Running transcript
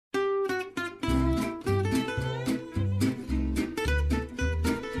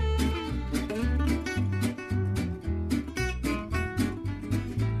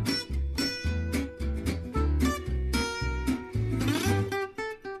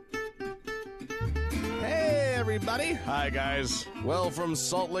everybody. Hi, guys. Well, from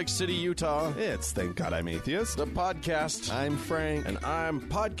Salt Lake City, Utah, It's Thank God I'm Atheist. the podcast, I'm Frank. and I'm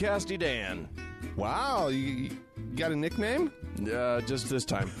Podcasty Dan. Wow, you got a nickname? Just this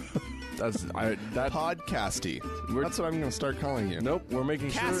time. That Podcasty. That's what I'm going to start calling you. Nope, we're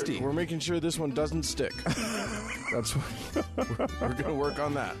making Casty. sure this one doesn't stick. That's what we're going to work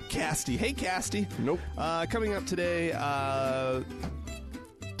on that. Casty. Hey, Casty. Nope. Coming up today,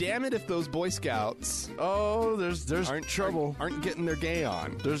 damn it if those Boy Scouts Oh, there's trouble. aren't getting their gay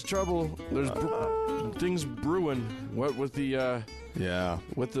on. There's trouble. There's things brewing. What with the Yeah.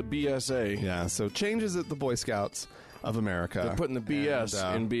 BSA? Yeah, so changes at the Boy Scouts of America. They're putting the BS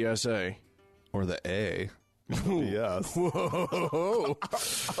And, in BSA. Or the A. Yes. Whoa.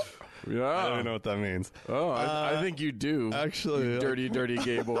 Yeah. I don't know what that means. Oh, I think you do. Actually, you dirty, dirty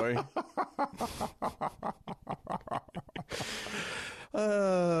gay boy.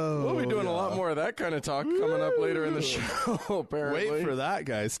 We'll be doing a lot more of that kind of talk coming up later in the show, apparently. Wait for that,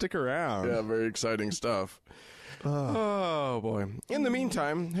 guys. Stick around. Yeah, very exciting stuff. Oh, boy. In the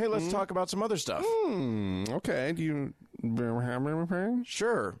meantime, hey, let's talk about some other stuff. Okay. Do you have anything?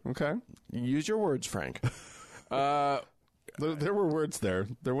 Sure. Okay. Use your words, Frank. There were words there.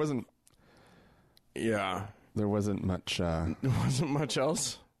 There wasn't Yeah. much. There wasn't much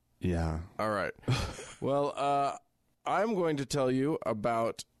else? Yeah. All right. Well, I'm going to tell you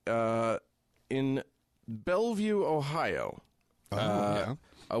about in Bellevue, Ohio. Yeah.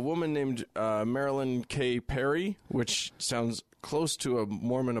 A woman named Marilyn K. Perry, which sounds close to a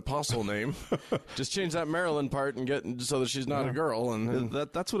Mormon apostle name. Just change that Marilyn part and get so that she's not a girl. And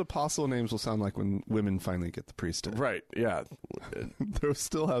That's what apostle names will sound like when women finally get the priesthood. right, yeah, They'll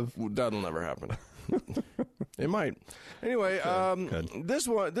still have. that'll never happen. It might. Anyway, Good.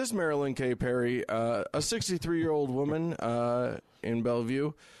 this Marilyn K. Perry, a 63-year-old woman in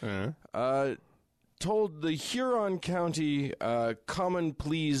Bellevue, told the Huron County Common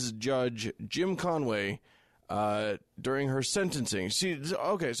Pleas Judge Jim Conway during her sentencing. So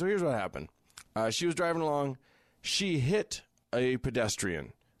here's what happened. She was driving along. She hit a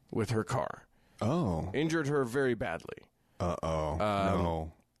pedestrian with her car. Oh. Injured her very badly. Uh-oh.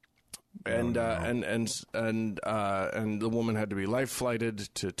 No. And the woman had to be life flighted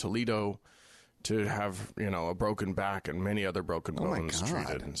to Toledo to have, a broken back and many other broken my bones God.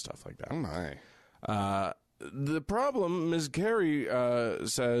 treated and stuff like that. Oh, my. The problem, Ms. Carey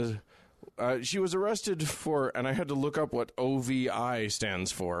says, she was arrested for, and I had to look up what OVI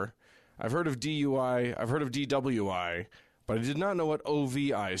stands for. I've heard of DUI, I've heard of DWI, but I did not know what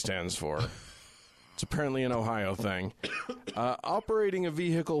OVI stands for. It's apparently an Ohio thing. Operating a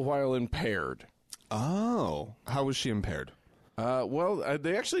vehicle while impaired. Oh. How was she impaired?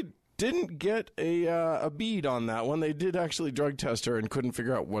 They actually didn't get a bead on that one. They did actually drug test her and couldn't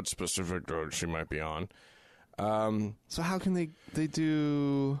figure out what specific drug she might be on. So how can they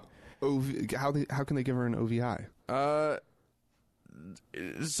do how can they give her an OVI?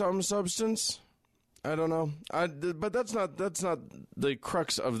 Some substance. I don't know. But that's not the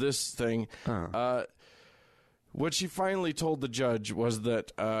crux of this thing. What she finally told the judge was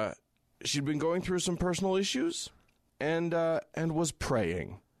that she'd been going through some personal issues and was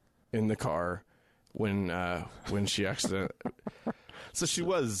praying in the car when she accidentally. So she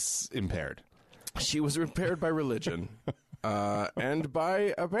was impaired. She was impaired by religion. And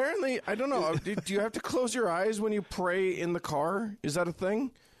by, apparently, I don't know, do you have to close your eyes when you pray in the car? Is that a thing?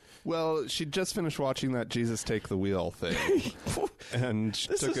 Well, she just finished watching that Jesus Take the Wheel thing. And she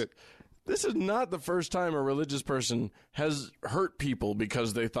took it. This is not the first time a religious person has hurt people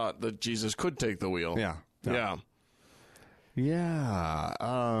because they thought that Jesus could take the wheel. Yeah. Yeah.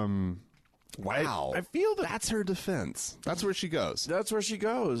 Wow. I feel that That's her defense. That's where she goes. that's where she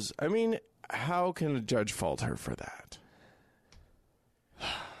goes. I mean, how can a judge fault her for that?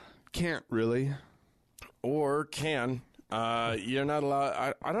 Can't really. Or can. You're not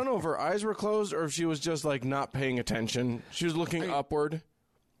allowed. I don't know if her eyes were closed or if she was just like not paying attention. She was looking upward.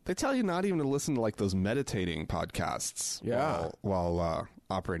 They tell you not even to listen to like those meditating podcasts while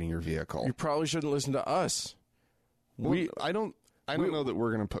operating your vehicle. You probably shouldn't listen to us. Well, I don't know that we're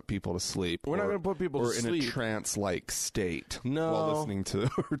going to put people to sleep. We're not going to put people to or in sleep. a trance-like state No. while listening to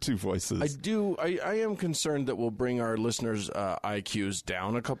our two voices. I am concerned that we'll bring our listeners' IQs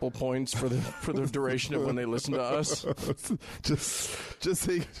down a couple points for the duration of when they listen to us.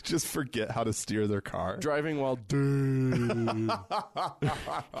 just forget how to steer their car. Driving while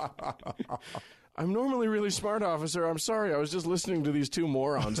I'm normally really smart, officer. I'm sorry. I was just listening to these two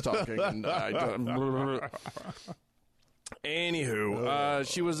morons talking. And Anywho,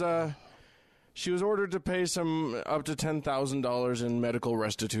 she was ordered to pay some up to $10,000 in medical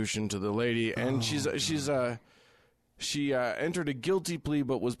restitution to the lady, and she's She entered a guilty plea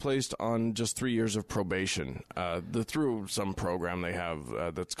but was placed on just 3 years of probation through some program they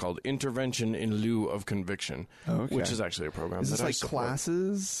have that's called Intervention in Lieu of Conviction, which is actually a program. Is this like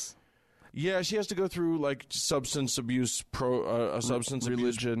classes? Yeah, she has to go through like substance abuse,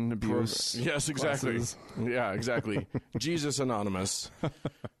 religion abuse. Yes, exactly. Classes. Yeah, exactly. Jesus Anonymous.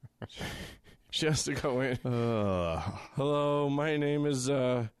 She has to go in. Hello, my name is...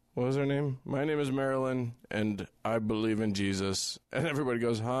 what was her name? My name is Marilyn, and I believe in Jesus. And everybody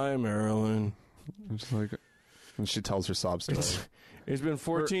goes, "Hi, Marilyn." It's like, and she tells her sob story. It's been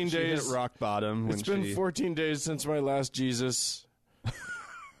 14 days. She hit rock bottom. It's been 14 days since my last Jesus.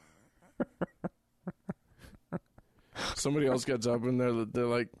 Somebody else gets up and they're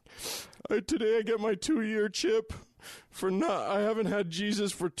like, "Today I get my 2-year chip for not. I haven't had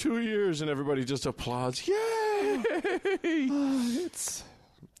Jesus for 2 years," and everybody just applauds. Yay! It's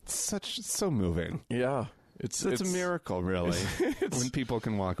so moving. Yeah. It's a miracle, really, when people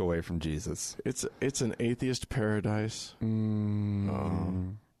can walk away from Jesus. It's an atheist paradise. We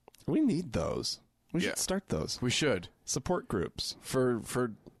need those. We should start those. We should. Support groups.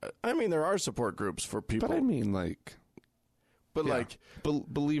 I mean, there are support groups for people. But I mean, like... But like...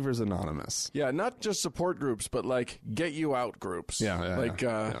 Believers Anonymous. Yeah, not just support groups, but like get you out groups. Yeah,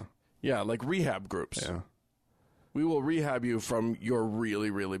 like rehab groups. Yeah. We will rehab you from your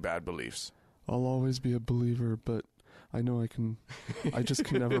really, really bad beliefs. I'll always be a believer, but I know I just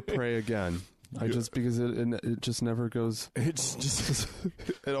can never pray again. Because it just never goes. It's just,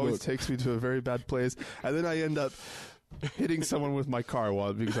 it always takes me to a very bad place. And then I end up hitting someone with my car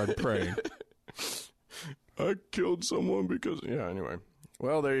because I'm praying. I killed someone because, anyway.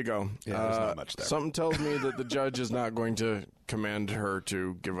 Well, there you go. Yeah, there's not much there. Something tells me that the judge is not going to command her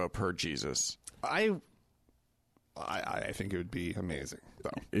to give up her Jesus. I think it would be amazing,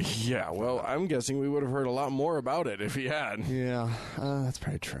 though. Yeah, well, I'm guessing we would have heard a lot more about it if he had. Yeah, that's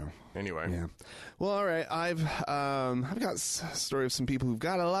probably true. Anyway. Yeah. Well, all right. I've got a story of some people who've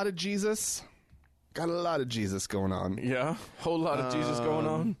got a lot of Jesus. Got a lot of Jesus going on. Yeah? Whole lot of Jesus going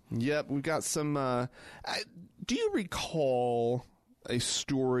on? Yep. We've got some... do you recall a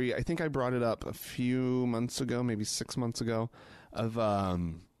story? I think I brought it up a few months ago, maybe 6 months ago, of...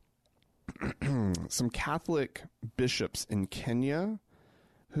 some Catholic bishops in Kenya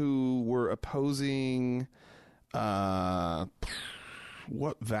who were opposing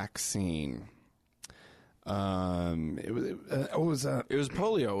what vaccine? It was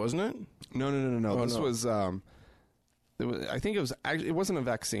polio, wasn't it? No. Oh, this was I think it wasn't a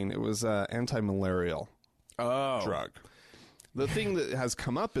vaccine. It was anti-malarial drug. The thing that has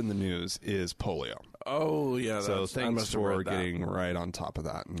come up in the news is polio. Oh, yeah. So thanks for getting right on top of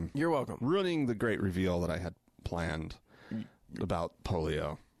that. And you're welcome. Ruining the great reveal that I had planned about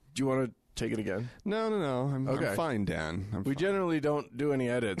polio. Do you want to take it again? No. I'm fine, Dan. We generally don't do any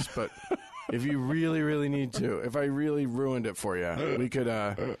edits, but if you really, really need to, if I really ruined it for you, we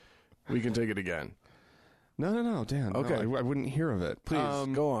can take it again. No, Dan. Okay. No, I wouldn't hear of it. Please,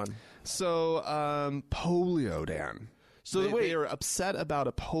 go on. So, polio, Dan. So they are upset about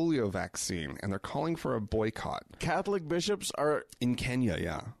a polio vaccine, and they're calling for a boycott. Catholic bishops are in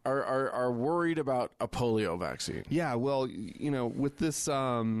Kenya, are worried about a polio vaccine. Yeah, well, with this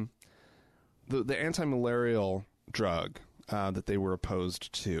the anti-malarial drug that they were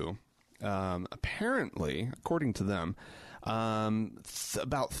opposed to, apparently, according to them,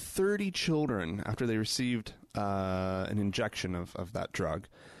 about 30 children after they received an injection of that drug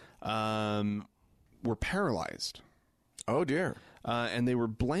were paralyzed. Oh, dear. And they were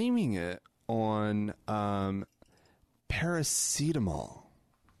blaming it on paracetamol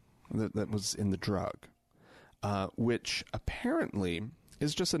that was in the drug, which apparently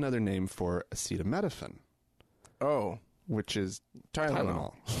is just another name for acetaminophen. Oh. Which is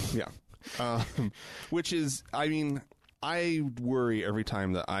Tylenol. Yeah. Which is, I mean, I worry every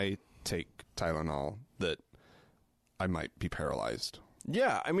time that I take Tylenol that I might be paralyzed.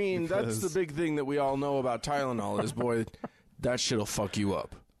 Yeah, I mean, that's the big thing that we all know about Tylenol is, boy, that shit'll fuck you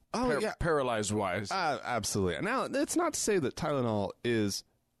up. Oh, yeah. Paralyzed-wise. Absolutely. Now, it's not to say that Tylenol is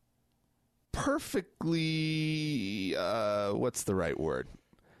perfectly, what's the right word?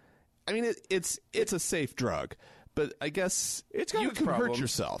 I mean, it's a safe drug, but I guess you can hurt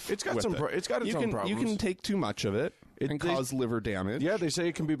yourself. It's got its own problems. You can take too much of it and cause liver damage. Yeah, they say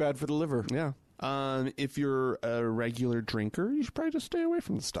it can be bad for the liver. Yeah. If you're a regular drinker, you should probably just stay away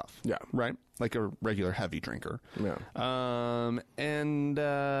from the stuff. Yeah. Right? Like a regular heavy drinker. Yeah.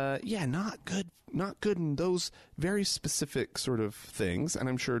 Not good in those very specific sort of things. And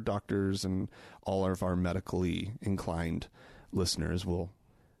I'm sure doctors and all of our medically inclined listeners will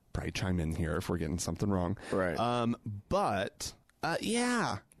probably chime in here if we're getting something wrong. Right. But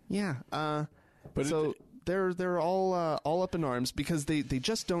yeah. But so they're all up in arms because they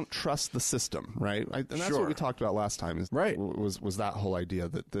just don't trust the system, right? And that's Sure. what we talked about last time. Right. Was that whole idea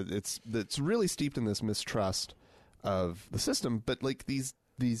that it's really steeped in this mistrust of the system, but like these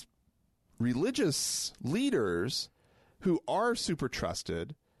religious leaders who are super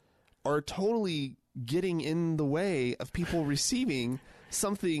trusted are totally getting in the way of people receiving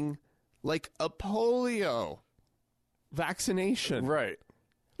something like a polio vaccination. Right.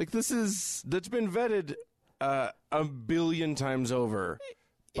 Like that's been vetted a billion times over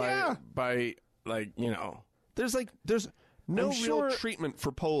by like, you know. There's no I'm sure- real treatment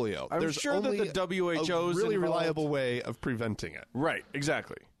for polio. I'm There's sure that only the WHO's a really involved. reliable way of preventing it. Right,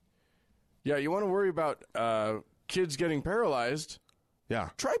 exactly. Yeah, you want to worry about kids getting paralyzed? Yeah.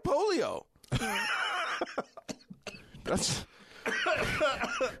 Try polio. That's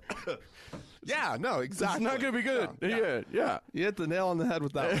Yeah, no, exactly. it's not going to be good. Yeah. You hit the nail on the head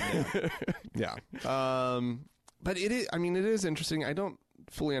with that one. Yeah. But it is interesting. I don't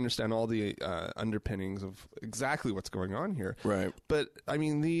fully understand all the underpinnings of exactly what's going on here. Right. But I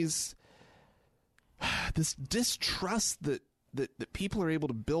mean, this distrust that people are able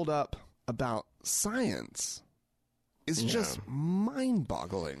to build up about science is just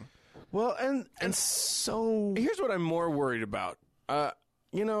mind-boggling. Well, And so here's what I'm more worried about.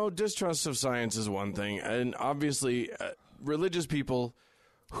 Distrust of science is one thing, and obviously religious people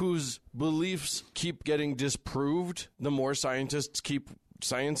whose beliefs keep getting disproved the more scientists keep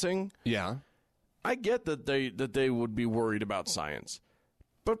sciencing. yeah. I get that they would be worried about science.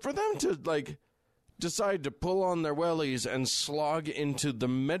 But for them to decide to pull on their wellies and slog into the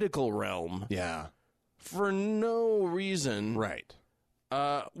medical realm Yeah. for no reason, Right.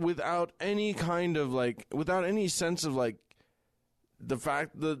 without any kind of without any sense of the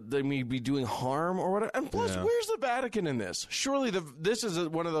fact that they may be doing harm or whatever. And plus, where's the Vatican in this? Surely this is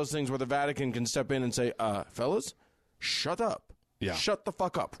one of those things where the Vatican can step in and say, fellas, shut up. Yeah. Shut the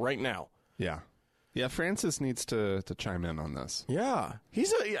fuck up right now. Yeah. Yeah, Francis needs to chime in on this. Yeah.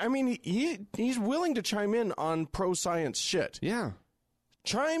 He's willing to chime in on pro-science shit. Yeah.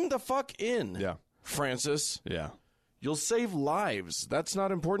 Chime the fuck in. Yeah. Francis. Yeah. You'll save lives. That's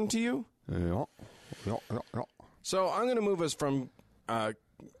not important to you? Yeah. So I'm going to move us from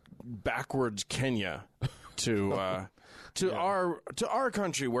backwards Kenya to our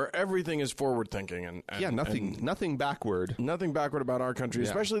country where everything is forward thinking and nothing backward. nothing backward about our country,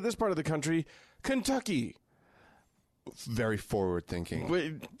 especially this part of the country, Kentucky. Very forward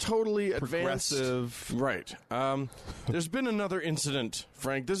thinking. Totally advanced. Progressive. Right. There's been another incident,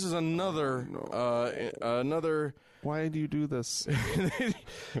 Frank. This is another another. Why do you do this?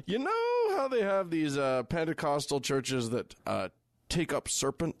 You know how they have these Pentecostal churches that take up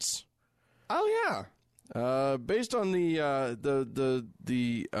serpents? Oh yeah. Based on the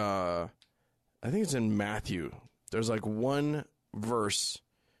I think it's in Matthew. There's one verse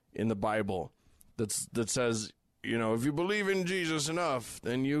in the Bible that says, if you believe in Jesus enough,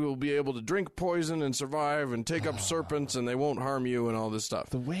 then you will be able to drink poison and survive and take up serpents and they won't harm you and all this stuff.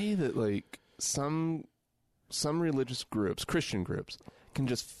 The way that some religious groups, Christian groups, can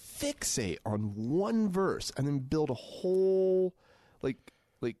just fixate on one verse and then build a whole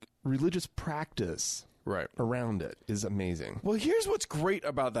religious practice Right. around it is amazing. Well, here's what's great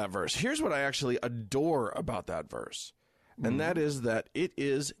about that verse. Here's what I actually adore about that verse. And that is that it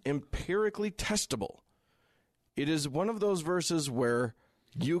is empirically testable. It is one of those verses where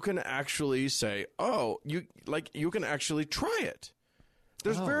you can actually say, you can actually try it.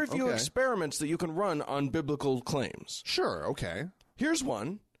 There's very few experiments that you can run on biblical claims. Sure, okay. Here's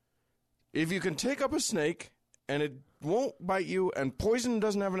one. If you can take up a snake and it won't bite you and poison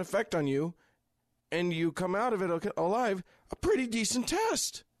doesn't have an effect on you and you come out of it alive, a pretty decent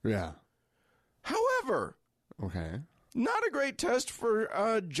test. Yeah. However, Okay. not a great test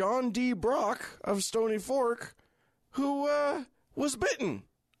for John D. Brock of Stony Fork, who was bitten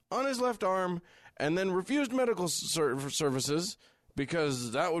on his left arm and then refused medical services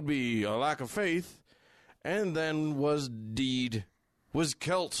because that would be a lack of faith, and then was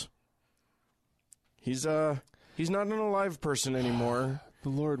killed. He's not an alive person anymore. The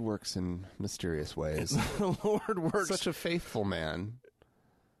Lord works in mysterious ways. The Lord works. Such a faithful man.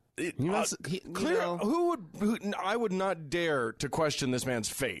 I would not dare to question this man's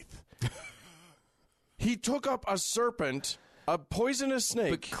faith. He took up a serpent, a poisonous snake.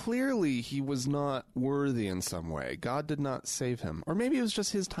 But clearly he was not worthy in some way. God did not save him. Or maybe it was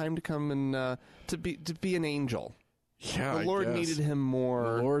just his time to come and to be an angel. Yeah, The Lord I guess. needed him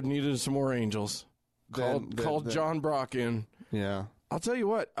more. The Lord needed some more angels. Called John Brock in. Yeah. I'll tell you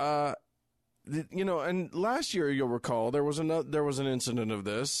what. And last year you'll recall there was an incident of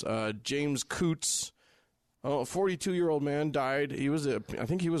this. James Coots, a 42-year-old man, died. I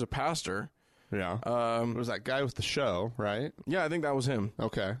think he was a pastor. Yeah. It was that guy with the show, right? Yeah, I think that was him.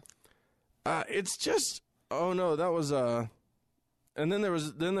 Okay. It's just, oh no, that was and then there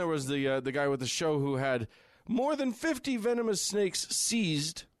was the guy with the show who had more than 50 venomous snakes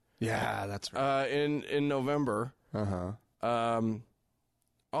seized. Yeah, that's right. In November.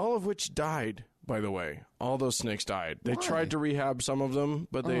 All of which died, by the way. All those snakes died. They tried to rehab some of them,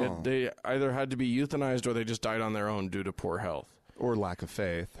 but they either had to be euthanized or they just died on their own due to poor health. Or lack of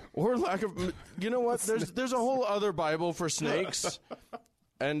faith. Or lack of... You know what? There's a whole other Bible for snakes,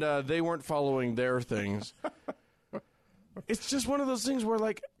 and they weren't following their things. It's just one of those things where,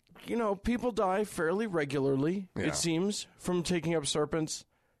 like, you know, people die fairly regularly, it seems, from taking up serpents.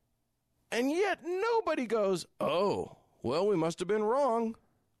 And yet nobody goes, oh, well, we must have been wrong.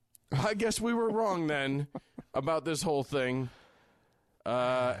 I guess we were wrong then about this whole thing.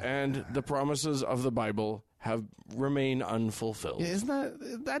 And the promises of the Bible have remained unfulfilled. Yeah,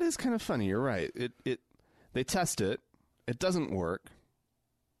 isn't that is kind of funny. You're right. They test it. It doesn't work.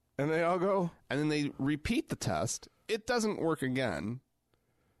 And they all go. And then they repeat the test. It doesn't work again.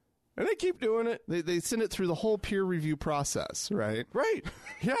 And they keep doing it. They send it through the whole peer review process, right? Right.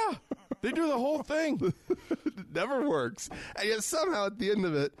 Yeah. They do the whole thing. It never works. And yet somehow at the end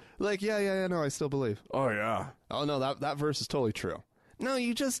of it, like, yeah, no, I still believe. Oh, yeah. Oh, no, that verse is totally true. No,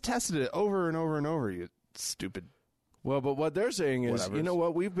 you just tested it over and over and over, you stupid. Well, but what they're saying is, you know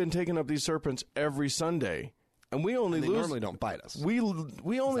what? We've been taking up these serpents every Sunday, and we only They normally don't bite us. We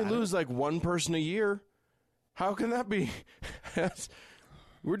only lose like one person a year. How can that be?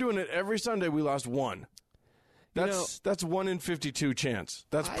 We're doing it every Sunday. We lost one. That's 1 in 52 chance.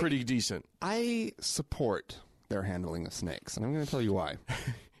 That's pretty decent. I support their handling of snakes, and I'm going to tell you why.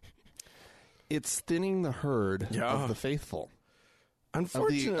 It's thinning the herd of the faithful.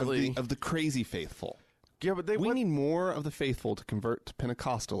 Unfortunately, of the crazy faithful. Yeah, but we need more of the faithful to convert to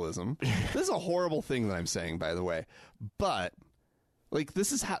Pentecostalism. This is a horrible thing that I'm saying, by the way, but like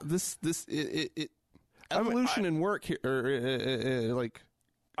this is how evolution and work here, like.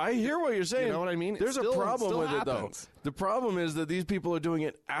 I hear what you're saying. You know what I mean? There's a problem with it, though. The problem is that these people are doing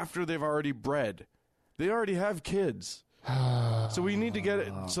it after they've already bred. They already have kids. So we need to get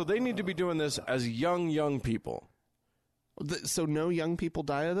it. So they need to be doing this as young people. So no young people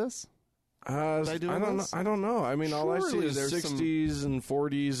die of this? I don't know. I mean, all I see is there's 60s and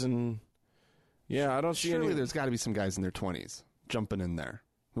 40s and... Yeah, I don't see any... Surely there's got to be some guys in their 20s jumping in there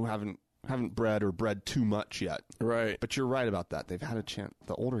who haven't bred or bred too much yet. Right. But you're right about that. They've had a chance.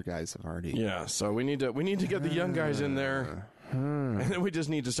 The older guys have already. Yeah, so we need to get the young guys in there. And then we just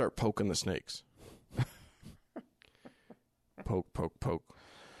need to start poking the snakes. Poke.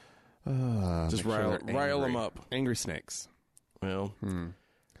 Just rile them up. Angry snakes. Well,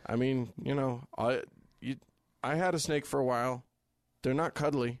 I mean, you know, I had a snake for a while. They're not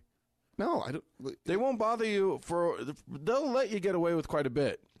cuddly. No, I don't. They won't bother you they'll let you get away with quite a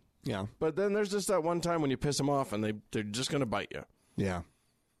bit. Yeah. But then there's just that one time when you piss them off and they're just going to bite you. Yeah.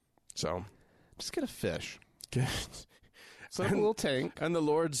 So. Just get a fish. Set up a little tank. And the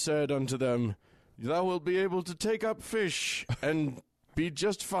Lord said unto them, thou wilt be able to take up fish and be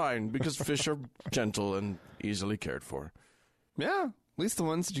just fine, because fish are gentle and easily cared for. Yeah. At least the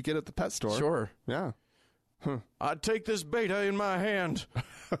ones that you get at the pet store. Sure. Yeah. I take this beta in my hand.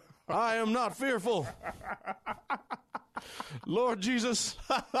 I am not fearful. Lord Jesus,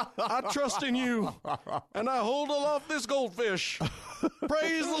 I trust in you, and I hold aloft this goldfish.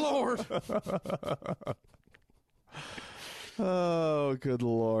 Praise the Lord. Oh, good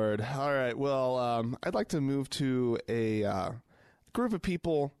Lord. All right. Well, I'd like to move to a group of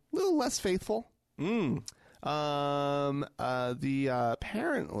people a little less faithful. Apparently,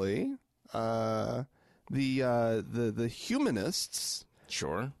 the humanists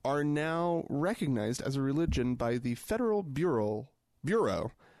Sure. are now recognized as a religion by the Federal Bureau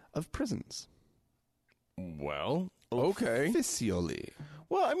of Prisons. Well, okay. Officially.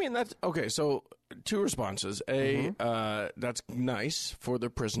 Well, I mean, that's okay. So, two responses. That's nice for the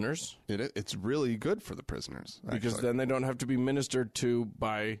prisoners. It's really good for the prisoners, because actually. then they don't have to be ministered to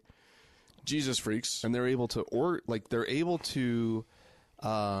by Jesus freaks, and they're able to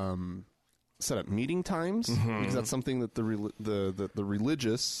set up meeting times, because that's something that the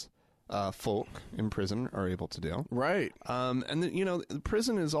religious folk in prison are able to do. Right. And the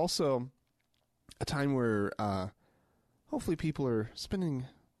prison is also a time where hopefully people are spending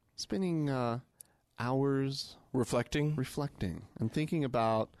hours reflecting and thinking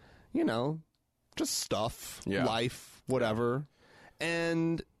about, just stuff, life, whatever.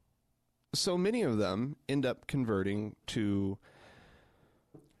 And so many of them end up converting to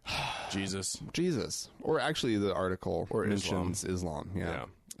Jesus. Or actually the article mentions Islam. Yeah.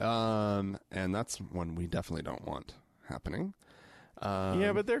 And that's one we definitely don't want happening.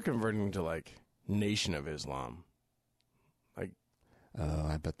 Yeah, but they're converting to like Nation of Islam. Like,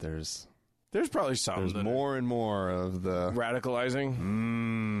 I bet there's probably some that more and more of the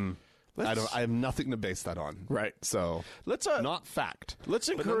radicalizing. I have nothing to base that on. Right. So let's not fact. Let's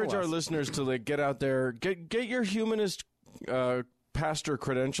encourage our listeners to like get out there, get your humanist pastor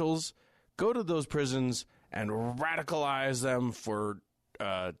credentials, go to those prisons and radicalize them for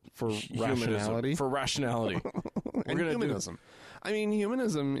rationality. For rationality. And humanism. I mean,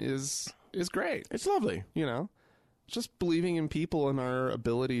 humanism is great. It's lovely. You know, just believing in people and our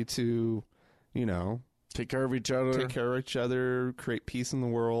ability to, you know, take care of each other, create peace in the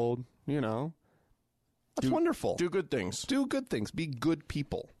world. You know, that's wonderful. Do good things. Be good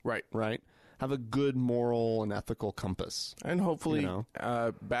people. Right. Have a good moral and ethical compass. And hopefully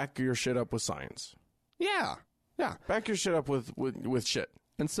back your shit up with science. Yeah. Back your shit up with shit.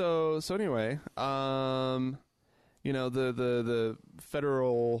 And so anyway, you know, the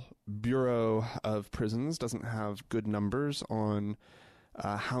Federal Bureau of Prisons doesn't have good numbers on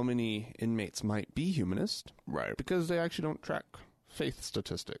how many inmates might be humanist. Right. Because they actually don't track faith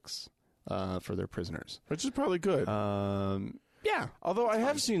statistics for their prisoners. Which is probably good. Yeah. Although I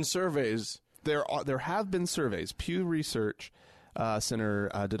have seen surveys. There have been surveys. Pew Research Center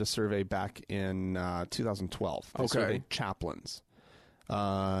did a survey back in 2012. They surveyed chaplains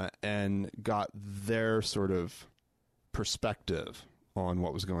and got their sort of perspective on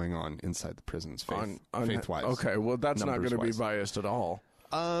what was going on inside the prisons, faith-wise. Okay, well, that's not going to be biased at all.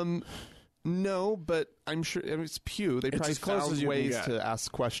 No, but I'm sure it's Pew. They probably found ways to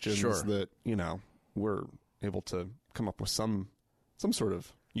ask questions that, you know, we're able to come up with some sort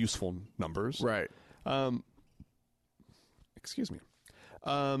of useful numbers. Right. Excuse me.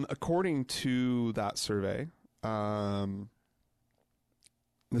 According to that survey,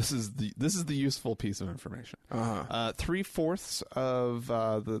 this is the useful piece of information. 3/4 of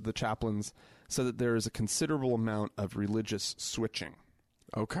the chaplains said that there is a considerable amount of religious switching.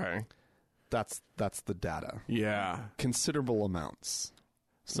 Okay. That's the data. Yeah. Considerable amounts.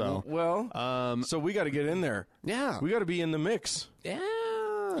 So so we got to get in there. Yeah. We got to be in the mix.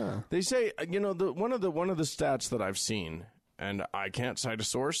 Yeah. They say, you know, one of the stats that I've seen, and I can't cite a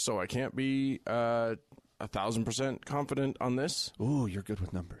source, so I can't be 1,000% confident on this. Ooh, you're good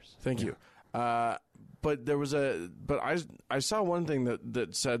with numbers. Thank you. But there was I saw one thing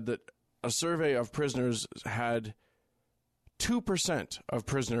that said that a survey of prisoners had 2% of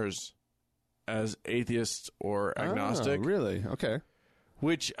prisoners as atheists or agnostic. Oh, really? Okay.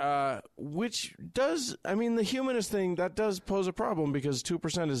 Which does, I mean, the humanist thing, that does pose a problem because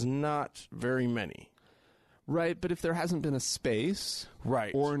 2% is not very many. Right, but if there hasn't been a space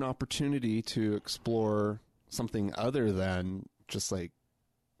or an opportunity to explore something other than just like,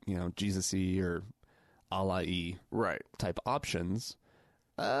 you know, Jesus-y or Allah-y type options,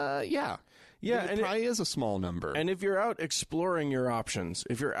 yeah, it probably is a small number. And if you're out exploring your options,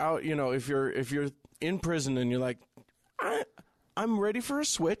 if you're out, you know, if you're in prison and you're like, I'm ready for a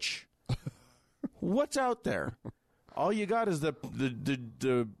switch. What's out there? All you got is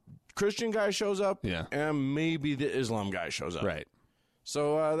the Christian guy shows up, and maybe the Islam guy shows up. Right.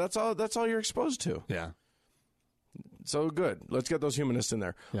 So that's all you're exposed to. Yeah. So good. Let's get those humanists in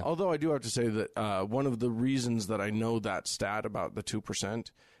there. Yeah. Although I do have to say that one of the reasons that I know that stat about the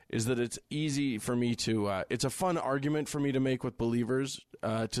 2% is that it's easy for me to it's a fun argument for me to make with believers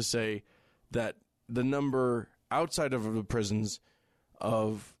to say that the number outside of the prisons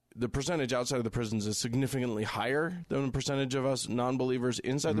of the percentage outside of the prisons is significantly higher than the percentage of us non-believers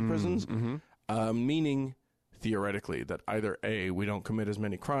inside the prisons, meaning theoretically that either A, we don't commit as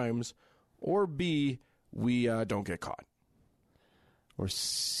many crimes, or B, we don't get caught. Or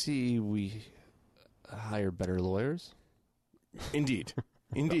C, we hire better lawyers. Indeed.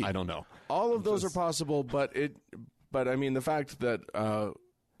 I don't know. All of those are possible, but I mean the fact that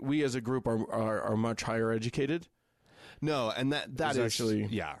we as a group are much higher educated. No, and that is actually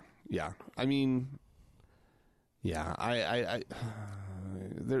yeah. I mean, yeah. I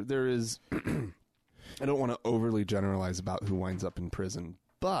there is. I don't want to overly generalize about who winds up in prison,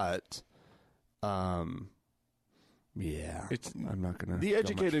 but yeah, I'm not gonna. The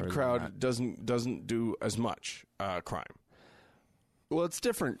educated crowd doesn't do as much crime. Well, it's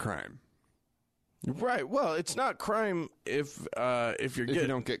different crime. Right. Well, it's not crime if you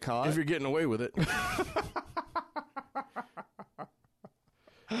don't get caught. If you're getting away with it.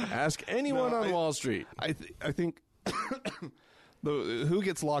 Ask anyone on Wall Street. I think Who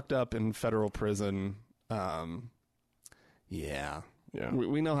gets locked up in federal prison? Yeah.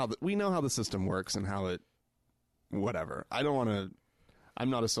 We know how the system works and how it. Whatever. I don't want to. I'm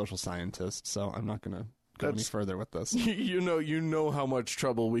not a social scientist, so I'm not going to go any further with this. You know how much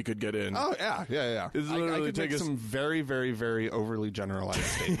trouble we could get in. Oh yeah. It's I literally could make some very, very, very overly generalized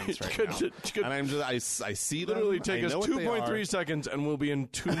statements right now. And I'm just I see them. Literally take I us know what they 2.3 are. seconds, and we'll be in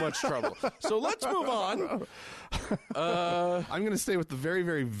too much trouble. So let's move on. I'm going to stay with the very,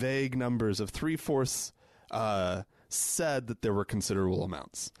 very vague numbers of 3/4 said that there were considerable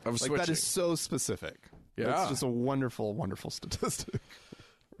amounts. Of that switching. is so specific. Yeah. That's just a wonderful, wonderful statistic.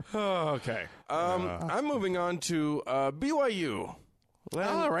 Okay. I'm moving on to BYU.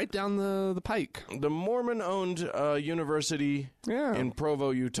 Right down the pike. The Mormon-owned university in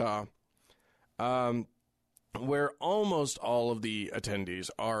Provo, Utah, where almost all of the attendees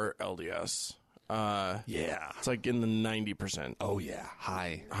are LDS. Yeah. It's like in the 90%. Oh, yeah.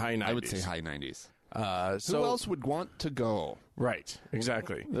 High 90s. I would say high 90s. So, who else would want to go? Right,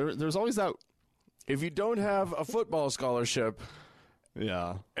 exactly. There's always that. If you don't have a football scholarship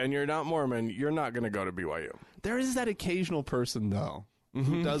Yeah. and you're not Mormon, you're not going to go to BYU. There is that occasional person, though,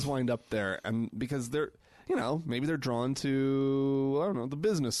 who does wind up there. And because they're, maybe they're drawn to, I don't know, the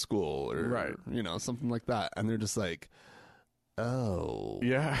business school or, Right. Something like that. And they're just like, oh.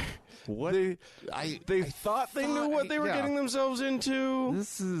 Yeah. What? They thought they knew what they were getting themselves into.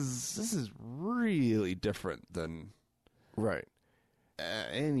 This is really different than Right.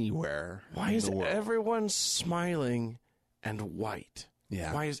 Anywhere. Why in is the world. everyone smiling and white?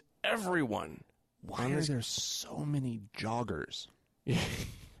 Yeah. Why is everyone? Why are there so many joggers?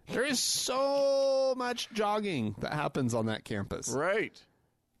 There is so much jogging that happens on that campus. Right.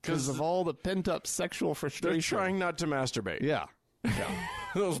 Because of all the pent-up sexual frustration. They're trying not to masturbate. Yeah.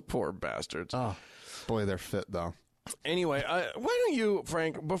 Those poor bastards. Oh, boy, they're fit, though. Anyway, why don't you,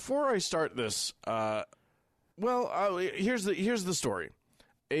 Frank, before I start this, here's the story.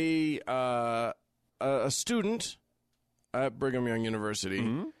 A student at Brigham Young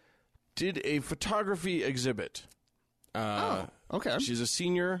University did a photography exhibit. Okay. She's a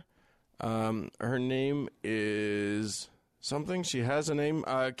senior. Her name is something. She has a name.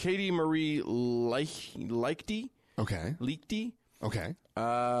 Katie Marie Leichty. Okay. Leichty. Okay.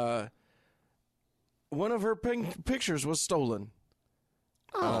 One of her pictures was stolen.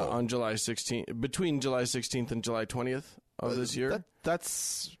 On July 16th, between July 16th and July 20th of this year.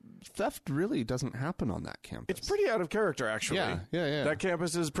 That's theft really doesn't happen on that campus. It's pretty out of character, actually. Yeah. That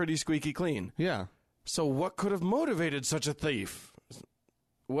campus is pretty squeaky clean. Yeah. So what could have motivated such a thief?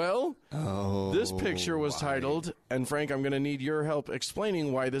 Well, this picture was titled, and Frank, I'm going to need your help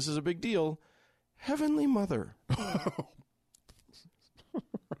explaining why this is a big deal, Heavenly Mother.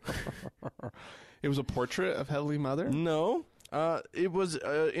 It was a portrait of Heavenly Mother? No. It was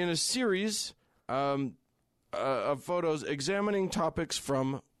in a series of photos examining topics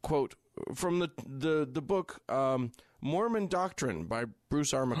from, quote, from the book Mormon Doctrine by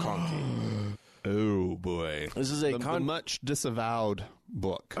Bruce R. McConkie. Oh, boy. This is a the much disavowed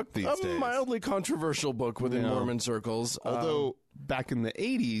book these a days. mildly controversial book within Mormon circles. Although, back in the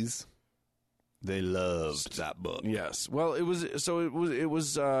 80s, they loved that book. Yes. Well, it was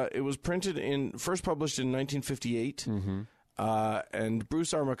printed first published in 1958. And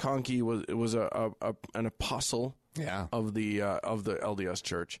Bruce R. McConkie was an apostle of the LDS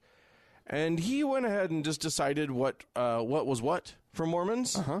Church, and he went ahead and just decided what was what for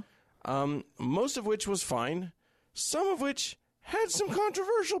Mormons. Most of which was fine, some of which had some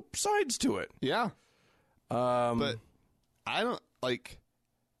controversial sides to it. Yeah, but I don't like.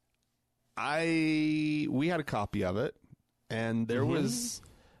 We had a copy of it, and there wasn't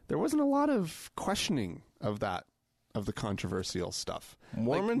a lot of questioning of the controversial stuff.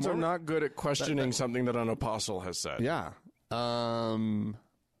 Mormons are not good at questioning something that an apostle has said. Yeah.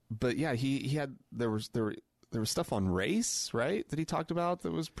 But yeah, he had there was stuff on race, right, that he talked about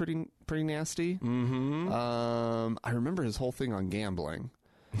that was pretty nasty. I remember his whole thing on gambling.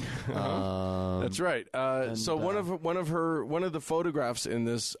 That's right. So one of the photographs in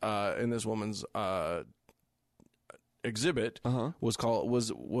this woman's exhibit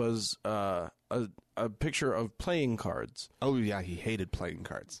was a picture of playing cards. Oh yeah, he hated playing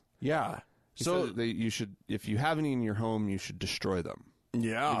cards. Yeah. So you should, if you have any in your home, you should destroy them.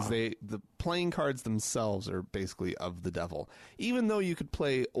 Yeah. Because the playing cards themselves are basically of the devil. Even though you could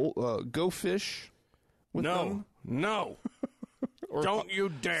play Go Fish with them. No. Or don't you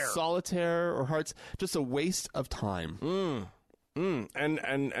dare. Solitaire or Hearts. Just a waste of time.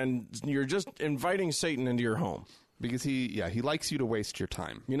 And you're just inviting Satan into your home. Because he likes you to waste your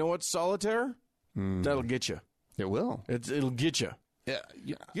time. You know what's solitaire? That'll get you. It will. It'll get you. Yeah.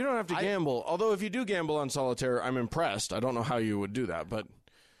 You don't have to gamble. Although if you do gamble on solitaire, I'm impressed. I don't know how you would do that, but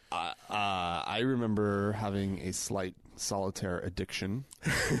I remember having a slight solitaire addiction.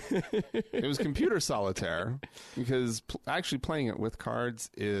 It was computer solitaire because actually playing it with cards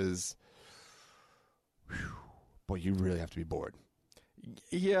is, boy, you really have to be bored.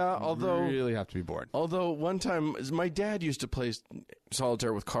 yeah. You really have to be bored. Although one time my dad used to play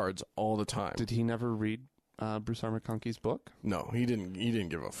solitaire with cards all the time. Did he never read Bruce R. McConkie's book? No, he didn't. He didn't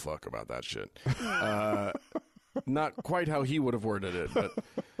give a fuck about that shit. Not quite how he would have worded it, but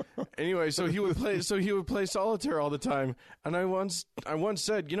anyway. So he would play solitaire all the time. And I once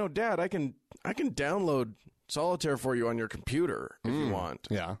said, Dad, I can download solitaire for you on your computer if you want.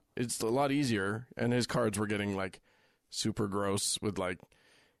 Yeah. It's a lot easier. And his cards were getting like super gross with like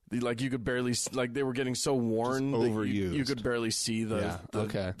you could barely, like, they were getting so worn Just that overused. you could barely see the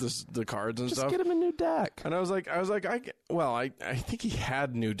cards and Just stuff. get him a new deck. And I was like, I think he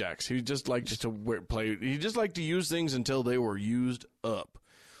had new decks. He just liked to play. He just liked to use things until they were used up.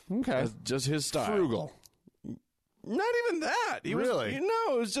 Okay. That's just his style. Frugal. Not even that. Really?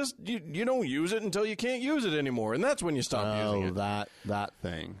 No, it's just you don't use it until you can't use it anymore, and that's when you stop using it. that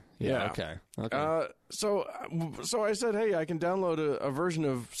thing. Yeah. Okay. So I said, hey, I can download a version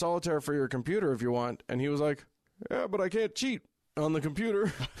of Solitaire for your computer if you want, and he was like, yeah, but I can't cheat on the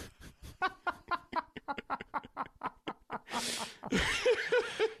computer.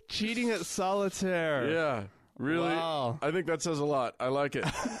 Cheating at solitaire. Yeah. Really? Wow. I think that says a lot. I like it.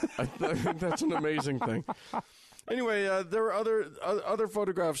 I think that's an amazing thing. Anyway, there were other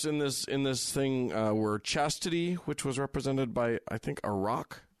photographs in this thing were chastity, which was represented by, I think, a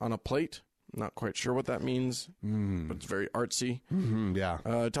rock on a plate. Not quite sure what that means, but it's very artsy. Mm-hmm,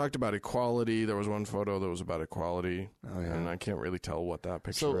 yeah. Talked about equality. There was one photo that was about equality, and I can't really tell what that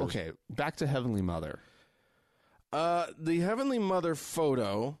picture is. So, okay, back to Heavenly Mother. The Heavenly Mother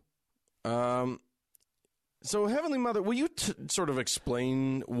photo. So Heavenly Mother, will you sort of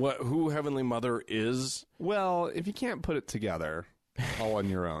explain who Heavenly Mother is? Well, if you can't put it together all on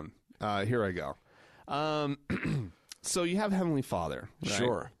your own, here I go. So you have Heavenly Father, right?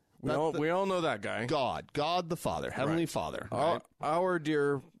 Sure. We all know that guy. God the Father, Heavenly Father. Right? Our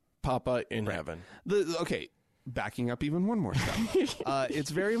dear Papa in heaven. Okay, backing up even one more step. It's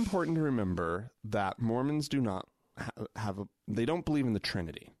very important to remember that Mormons do not they don't believe in the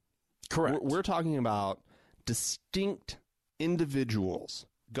Trinity. Correct. We're talking about distinct individuals.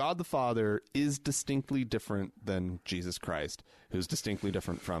 God the Father is distinctly different than Jesus Christ, who's distinctly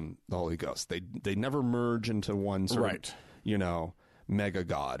different from the Holy Ghost. They never merge into one sort of, mega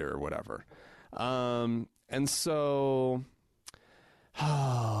God or whatever. And so,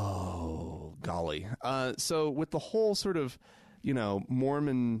 oh, golly. So with the whole sort of,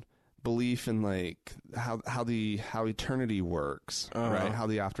 Mormon belief in like how eternity works, right? How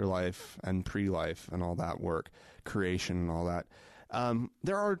the afterlife and pre-life and all that work, creation and all that.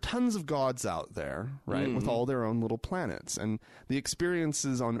 There are tons of gods out there, right, with all their own little planets, and the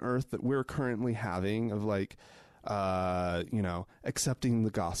experiences on Earth that we're currently having of like, accepting the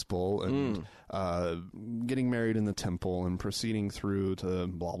gospel and getting married in the temple and proceeding through to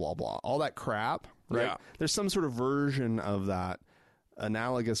blah blah blah, all that crap, right? Yeah. There's some sort of version of that.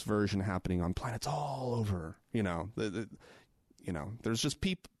 Analogous version happening on planets all over, there's just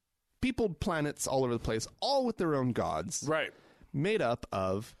peopled planets all over the place, all with their own gods, right? Made up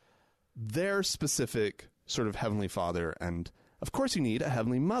of their specific sort of Heavenly Father, and of course you need a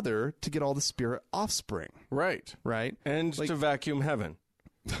Heavenly Mother to get all the spirit offspring, right? And to vacuum heaven.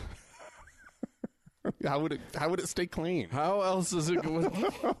 How would it stay clean? How else is it going?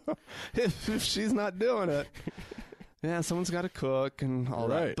 if she's not doing it? Yeah, someone's got to cook and all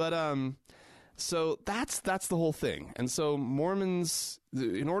that. But so that's the whole thing. And so Mormons,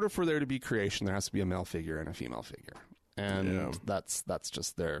 in order for there to be creation, there has to be a male figure and a female figure, and that's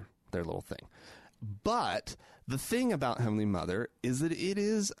just their little thing. But the thing about Heavenly Mother is that it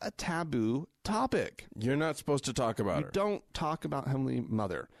is a taboo topic. You're not supposed to talk about her. Don't talk about Heavenly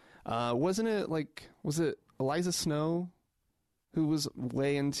Mother. Was it Eliza Snow who was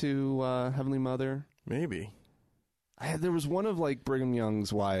way into Heavenly Mother? Maybe. There was one of like Brigham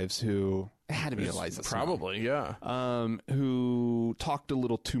Young's wives who it had to be Eliza Snow. Probably, yeah. Who talked a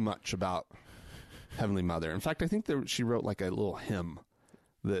little too much about Heavenly Mother. In fact, I think she wrote like a little hymn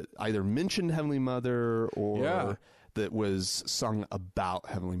that either mentioned Heavenly Mother or that was sung about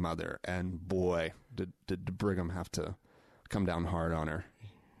Heavenly Mother. And boy, did Brigham have to come down hard on her.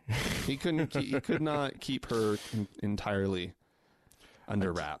 He could not keep her entirely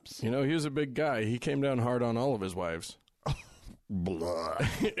under wraps. He was a big guy. He came down hard on all of his wives. Blah.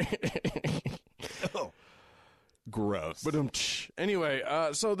 gross. But anyway,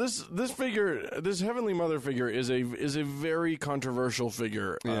 so this figure, this Heavenly Mother figure, is a very controversial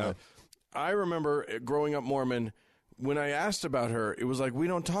figure. Yeah. I remember growing up Mormon. When I asked about her, it was like, we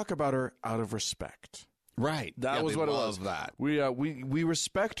don't talk about her out of respect. Right. That was what it was. That. We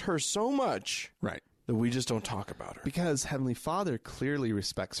respect her so much, Right. that we just don't talk about her. Because Heavenly Father clearly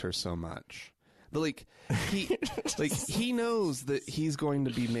respects her so much. But he knows that he's going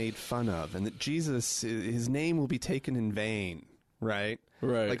to be made fun of, and that Jesus, his name will be taken in vain, right?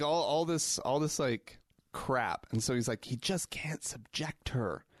 Right. Like all this like crap, and so he's like, he just can't subject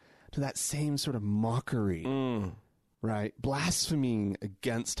her to that same sort of mockery, right? Blaspheming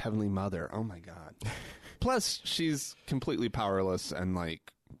against Heavenly Mother. Oh my God! Plus, she's completely powerless and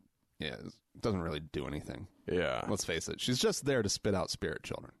doesn't really do anything. Yeah. Let's face it, she's just there to spit out spirit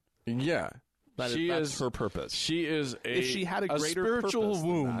children. Yeah. That's her purpose. She is If she had a greater spiritual purpose than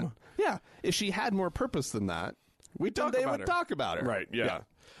womb. that, yeah. If she had more purpose than that, We talk they about would her. talk about her. Right, yeah.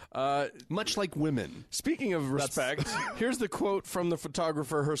 Much like women. Speaking of respect, here's the quote from the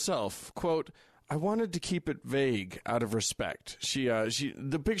photographer herself. Quote, I wanted to keep it vague out of respect.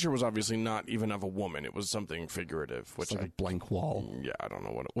 The picture was obviously not even of a woman. It was something figurative, which It's like a blank wall. yeah, I don't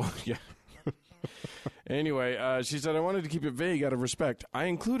know what it was. Yeah. Anyway, she said, I wanted to keep it vague out of respect. I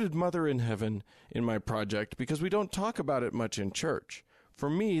included Mother in Heaven in my project because we don't talk about it much in church. For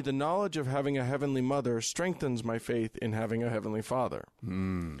me, the knowledge of having a Heavenly Mother strengthens my faith in having a Heavenly Father.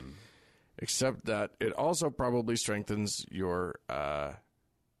 Except that it also probably strengthens your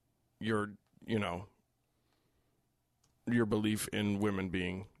belief in women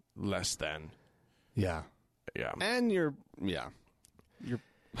being less than. Yeah. Yeah. And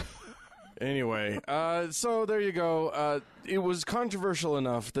Anyway, so there you go. It was controversial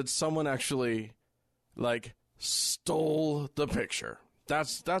enough that someone actually, stole the picture.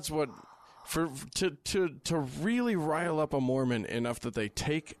 That's what, to really rile up a Mormon enough that they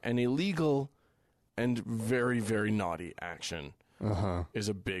take an illegal and very, very naughty action is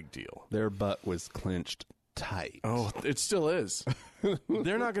a big deal. their butt was clenched tight. Oh, it still is.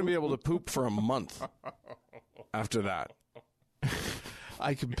 They're not going to be able to poop for a month after that.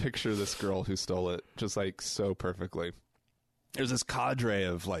 I can picture this girl who stole it just so perfectly. There's this cadre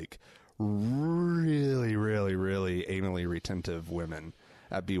of really, really, really anally retentive women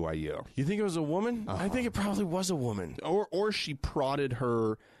at BYU. You think it was a woman? I think it probably was a woman. Or she prodded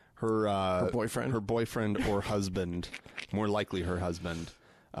her boyfriend? or husband, more likely her husband,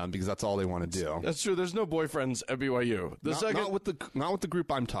 because that's all they want to do. That's true. There's no boyfriends at BYU. Not with the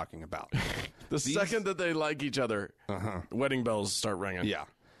group I'm talking about. Second that they like each other, wedding bells start ringing. Yeah.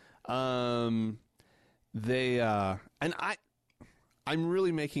 And I'm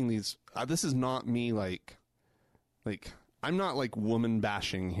really making these. This is not me I'm not woman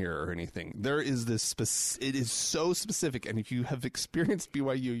bashing here or anything. There is this it is so specific, and if you have experienced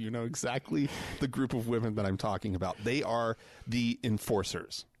BYU, you know exactly the group of women that I'm talking about. They are the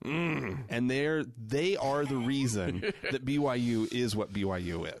enforcers, and they are the reason that BYU is what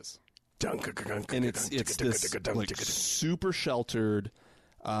BYU is. And it's this super sheltered,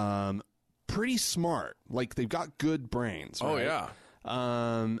 pretty smart. They've got good brains. Right? Oh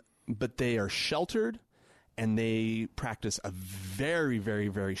yeah. But they are sheltered. And they practice a very, very,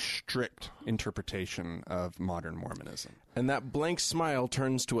 very strict interpretation of modern Mormonism. And that blank smile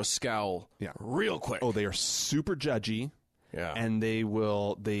turns to a scowl real quick. Oh, they are super judgy. Yeah. And they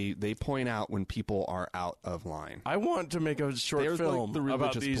point out when people are out of line. I want to make a short film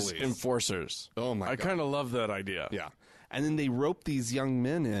about these enforcers. Oh, my God. I kind of love that idea. Yeah. And then they rope these young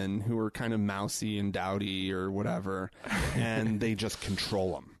men in who are kind of mousy and dowdy or whatever, and they just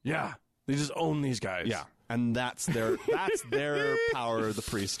control them. Yeah. They just own these guys. Yeah. And that's their power of the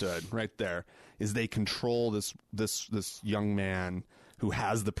priesthood right there, is they control this young man who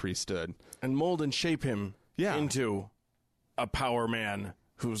has the priesthood and mold and shape him into a power man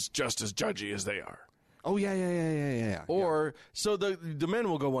who's just as judgy as they are. Oh yeah. Or so the men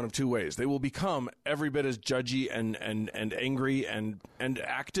will go one of two ways. They will become every bit as judgy and angry and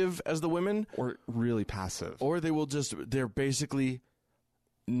active as the women, or really passive. Or they're basically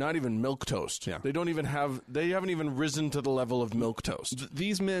not even milquetoast. Yeah. They haven't even risen to the level of milquetoast.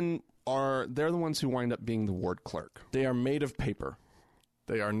 These men they're the ones who wind up being the ward clerk. They are made of paper.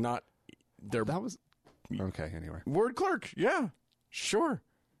 They are not. That was okay. Anyway, ward clerk. Yeah, sure.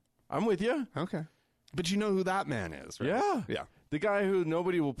 I'm with you. Okay, but you know who that man is, right? Yeah. The guy who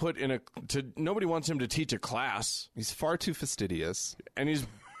nobody will put nobody wants him to teach a class. He's far too fastidious, and he's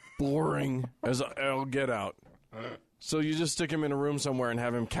boring as I'll get out. So you just stick him in a room somewhere and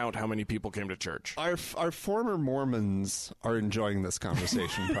have him count how many people came to church. Our former Mormons are enjoying this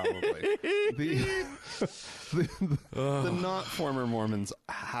conversation, probably. The not former Mormons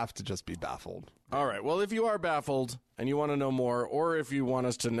have to just be baffled. All right. Well, if you are baffled and you want to know more, or if you want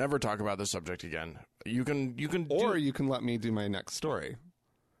us to never talk about this subject again, you can Or you can let me do my next story.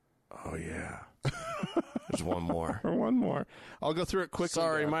 Oh, yeah. There's one more. Or one more. I'll go through it quickly.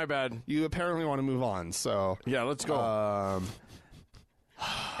 Sorry, my bad. You apparently want to move on, so... Yeah, let's go. I'm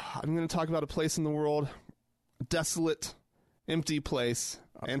going to talk about a place in the world, a desolate, empty place,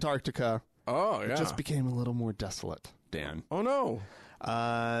 Antarctica. Oh, yeah. It just became a little more desolate, Dan. Oh, no.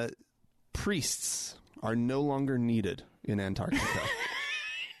 Priests are no longer needed in Antarctica.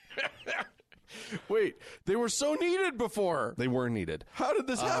 Wait, they were so needed before. They were needed. How did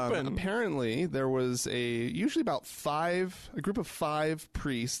this happen? Apparently, there was usually about a group of 5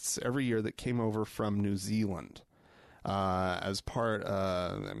 priests every year that came over from New Zealand as part.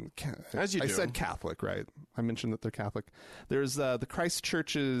 As you do. I said Catholic, right? I mentioned that they're Catholic. There's the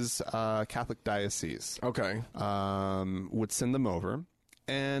Christchurch's Catholic diocese. Okay. Would send them over.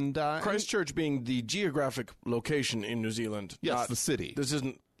 And Christchurch being the geographic location in New Zealand. Yes, not the city. This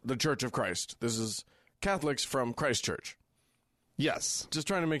isn't the Church of Christ. This is Catholics from Christchurch. Yes. Just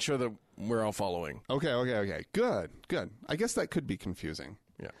trying to make sure that we're all following. Okay. Good. I guess that could be confusing.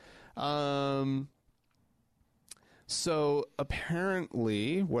 Yeah. So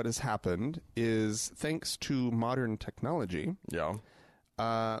apparently what has happened is, thanks to modern technology, Yeah.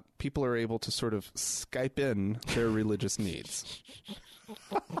 people are able to sort of Skype in their religious needs.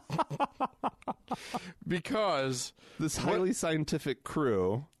 Because this highly scientific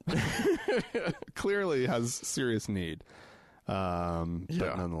crew clearly has serious need. But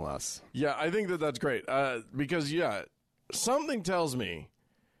nonetheless. Yeah, I think that's great. Because, something tells me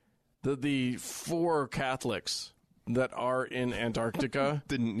that the 4 Catholics that are in Antarctica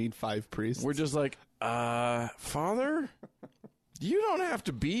didn't need 5 priests. We're just like, Father, you don't have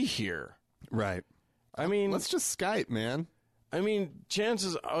to be here. Right. I mean, let's just Skype, man. I mean,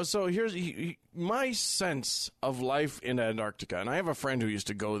 chances. So here's my sense of life in Antarctica, and I have a friend who used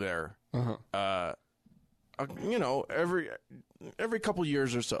to go there. Every couple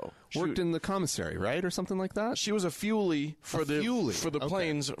years or so. Worked in the commissary, right, or something like that. She was a fuelie for the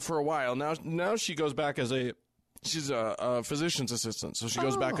planes for a while. Now she goes back as she's a physician's assistant, so she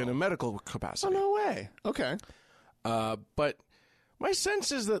goes back in a medical capacity. Oh, no way. Okay. But my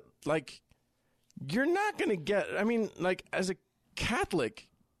sense is that, like, you're not going to get... I mean, like, as a Catholic,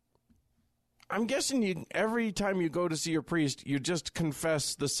 I'm guessing every time you go to see your priest, you just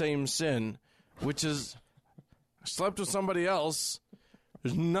confess the same sin, which is, I slept with somebody else.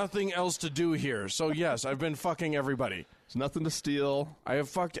 There's nothing else to do here. So, yes, I've been fucking everybody. There's nothing to steal. I have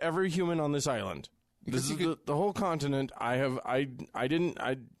fucked every human on this island. This is the whole continent.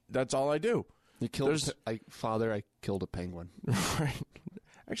 That's all I do. You killed... Father, I killed a penguin. Right.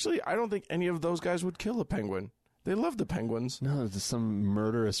 Actually, I don't think any of those guys would kill a penguin. They love the penguins. No, it's some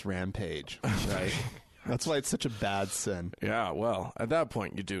murderous rampage, right? That's why it's such a bad sin. Yeah, well, at that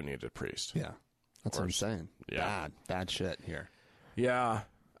point, you do need a priest. Yeah, that's what I'm saying. Yeah. Bad shit here. Yeah,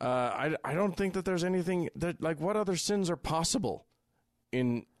 I don't think that there's anything that, like, what other sins are possible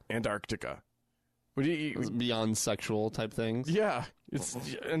in Antarctica? Beyond sexual type things? Yeah,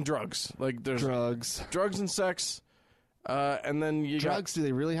 and drugs. Like, there's drugs and sex. And then you drugs. Do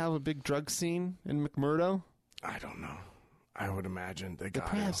they really have a big drug scene in McMurdo? I don't know. I would imagine they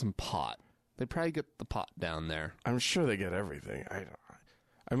probably have some pot. They probably get the pot down there. I'm sure they get everything.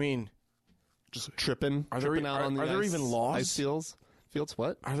 I mean, just tripping. Are there even laws? Ice fields.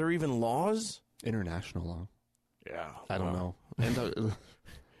 What? Are there even laws? International law. Yeah, I don't know. And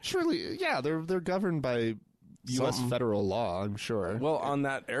surely, yeah, they're governed by U.S. federal law, I'm sure. Well, on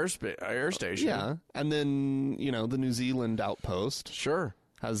that air station. Yeah. And then, the New Zealand outpost. Sure.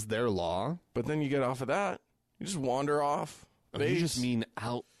 Has their law. But then you get off of that. You just wander off. You just mean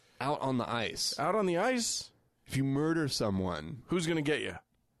out on the ice. Out on the ice? If you murder someone. Who's going to get you?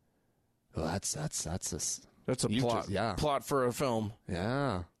 Well, that's a plot. Yeah. Plot for a film.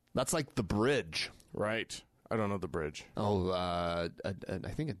 Yeah. That's like The Bridge. Right. I don't know The Bridge. Oh, I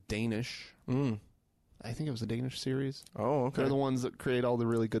think a Danish. I think it was a Danish series. Oh, okay. They're the ones that create all the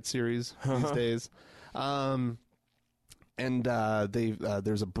really good series these days. And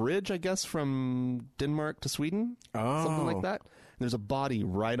there's a bridge, I guess, from Denmark to Sweden. Oh. Something like that. And there's a body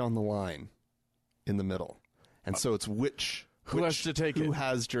right on the line in the middle. And so it's who has to take it? Who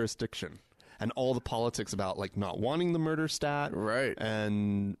has jurisdiction? And all the politics about, like, not wanting the murder stat. Right.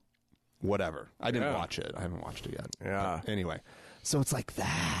 And whatever. I didn't watch it. I haven't watched it yet. Yeah. But anyway. So it's like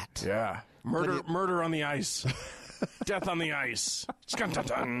that. Yeah. Murder on the ice. Death on the ice.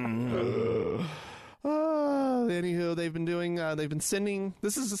 Skun-dun-dun. Anywho, they've been sending,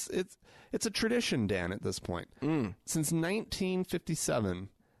 it's a tradition, Dan, at this point. Since 1957,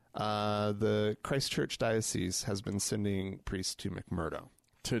 the Christchurch Diocese has been sending priests to McMurdo.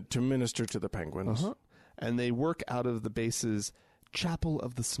 To minister to the penguins. And they work out of the base's Chapel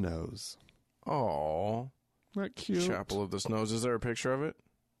of the Snows. Oh, Not cute. Chapel of the Snows. Is there a picture of it?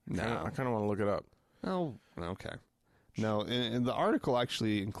 No. I kind of want to look it up. Oh, okay. No, and the article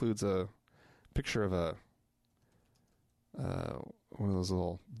actually includes a picture of one of those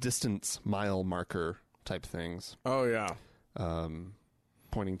little distance mile marker type things. Oh, yeah.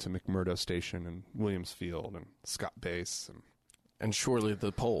 Pointing to McMurdo Station and Williams Field and Scott Base. And surely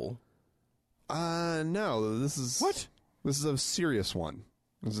the pole. No, this is... What? This is a serious one.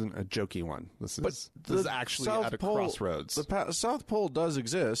 This isn't a jokey one. This is actually at a crossroads. The South Pole does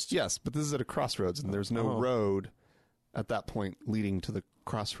exist. Yes, but this is at a crossroads, and there's no road at that point leading to the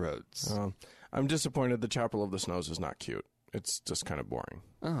crossroads. I'm disappointed the Chapel of the Snows is not cute. It's just kind of boring.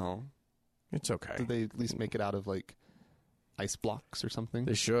 Oh. It's okay. Did they at least make it out of, like, ice blocks or something?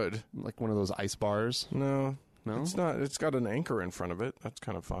 They should. Like one of those ice bars? No. No? It's not. It's got an anchor in front of it. That's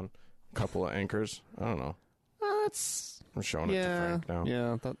kind of fun. A couple of anchors. I don't know. I'm showing it to Frank now.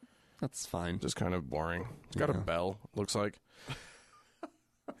 Yeah, that's fine. Just kind of boring. It's got a bell, looks like.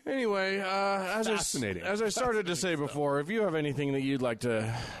 Anyway, as I started to say before, if you have anything that you'd like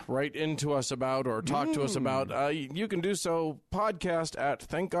to write into us about or talk to us about, you can do so podcast at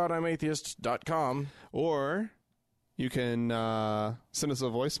thankgodimatheist.com. Or you can send us a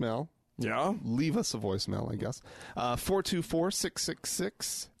voicemail. Yeah. Leave us a voicemail, I guess.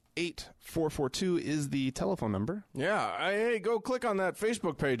 424-666-8442 is the telephone number. Yeah. Hey, go click on that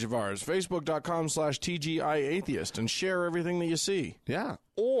Facebook page of ours, facebook.com/TGIAtheist, and share everything that you see. Yeah.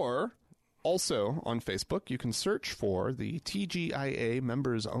 Or also on Facebook, you can search for the TGIA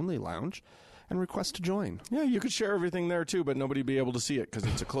Members Only Lounge and request to join. Yeah, you could share everything there too, but nobody would be able to see it because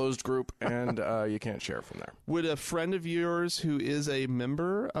it's a closed group and you can't share from there. Would a friend of yours who is a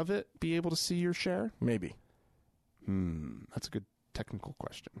member of it be able to see your share? Maybe. That's a good technical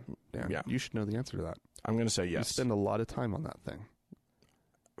question. Yeah. You should know the answer to that. I'm going to say yes. You spend a lot of time on that thing.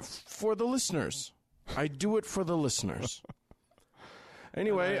 For the listeners. I do it for the listeners.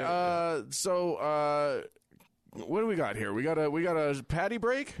 Anyway, so what do we got here? We got a patty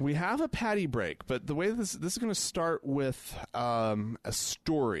break? We have a patty break, but the way this is going to start with a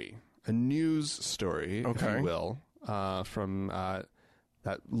story, a news story, if you will, from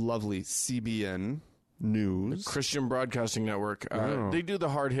that lovely CBN News. The Christian Broadcasting Network. They do the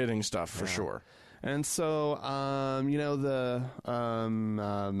hard-hitting stuff for sure. And so, the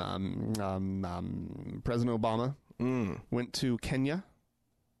President Obama went to Kenya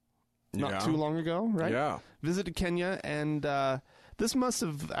not too long ago, right? Yeah. Visited Kenya, and this must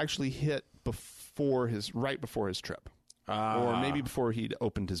have actually hit right before his trip. Or maybe before he'd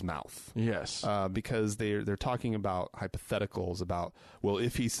opened his mouth. Yes. Because they're talking about hypotheticals about, well,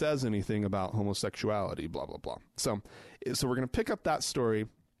 if he says anything about homosexuality, blah, blah, blah. So we're going to pick up that story,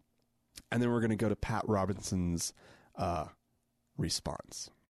 and then we're going to go to Pat Robinson's response.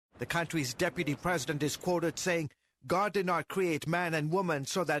 The country's deputy president is quoted saying, God did not create man and woman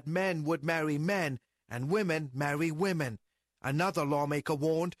so that men would marry men and women marry women. Another lawmaker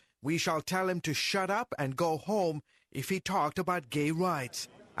warned, we shall tell him to shut up and go home if he talked about gay rights.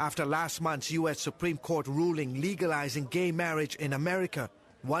 After last month's U.S. Supreme Court ruling legalizing gay marriage in America,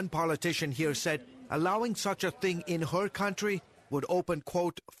 one politician here said allowing such a thing in her country would open,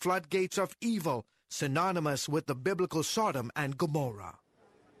 quote, floodgates of evil, synonymous with the biblical Sodom and Gomorrah.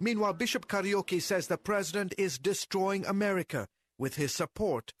 Meanwhile, Bishop Kariuki says the president is destroying America with his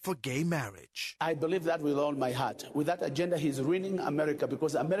support for gay marriage. I believe that with all my heart. With that agenda, he's ruining America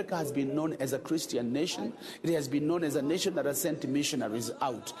because America has been known as a Christian nation. It has been known as a nation that has sent missionaries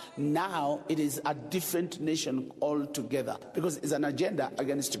out. Now it is a different nation altogether because it's an agenda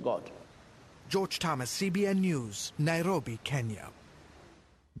against God. George Thomas, CBN News, Nairobi, Kenya.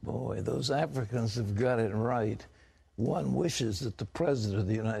 Boy, those Africans have got it right. One wishes that the President of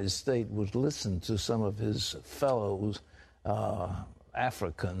the United States would listen to some of his fellows,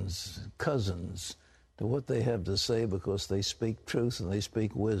 Africans, cousins, to what they have to say because they speak truth and they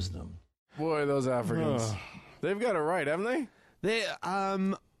speak wisdom. Boy, those Africans. They've got it right, haven't they? They,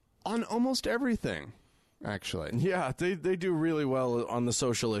 on almost everything, actually. Yeah, they do really well on the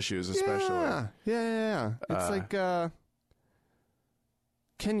social issues, especially. Yeah. It's like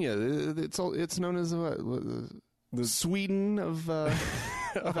Kenya. It's known as the Sweden of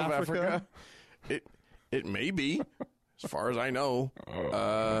Africa. It may be. as far as I know.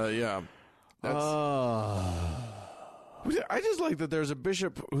 Yeah. I just like that there's a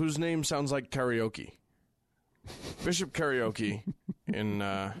bishop whose name sounds like karaoke. Bishop Karaoke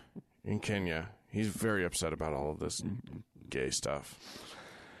in Kenya. He's very upset about all of this gay stuff.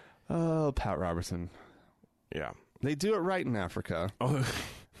 Oh, Pat Robertson. Yeah. They do it right in Africa. Oh.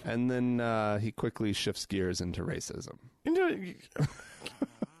 And then he quickly shifts gears into racism. Into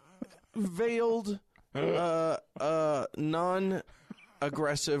veiled,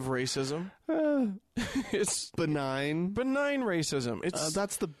 non-aggressive racism. It's Benign. racism. It's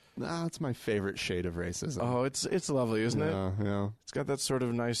That's my favorite shade of racism. oh, it's lovely, isn't it? Yeah. It's got that sort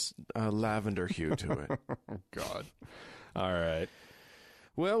of nice lavender hue to it. Oh, God. All right.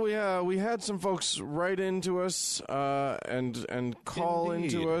 Well, we had some folks write into us and call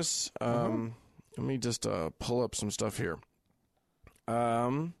Indeed. into us. Let me just pull up some stuff here.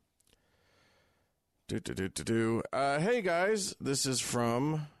 Hey guys, this is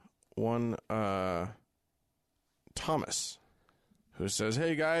from one Thomas, who says,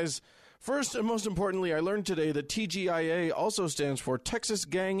 "Hey guys, first and most importantly, I learned today that TGIA also stands for Texas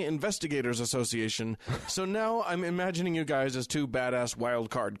Gang Investigators Association, so now I'm imagining you guys as two badass wild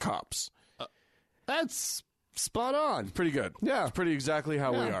card cops." That's spot on. Pretty good. Yeah. It's pretty exactly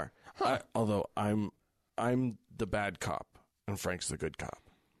how we are. Although I'm the bad cop and Frank's the good cop.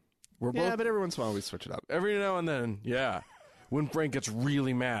 We're Yeah, both but every once in a while we switch it up. every now and then, yeah. When Frank gets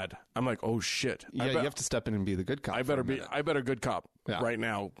really mad, I'm like, "Oh shit!" Yeah, you have to step in and be the good cop. I better be good cop Yeah. right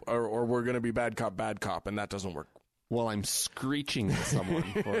now, or we're gonna be bad cop, and that doesn't work. While I'm screeching at someone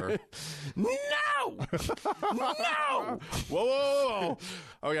for... No, no! Whoa.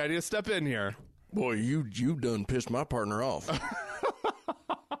 Okay, I need to step in here. Boy, you done pissed my partner off.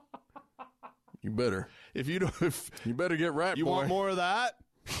 You better. If you don't... If You better get right, you boy. want more of that?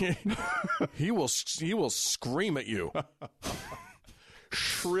 He will scream at you.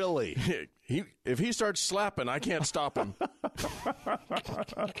 Shrilly. If he starts slapping, I can't stop him.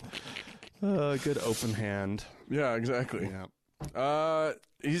 Good open hand. Yeah, exactly. Yeah.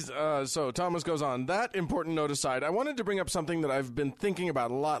 So Thomas goes on. That important note aside, I wanted to bring up something that I've been thinking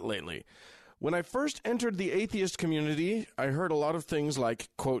about a lot lately. When I first entered the atheist community, I heard a lot of things like,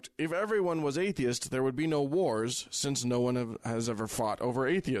 quote, "If everyone was atheist, there would be no wars, since no one has ever fought over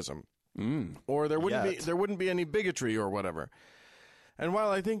atheism." Or there wouldn't be any bigotry or whatever. And while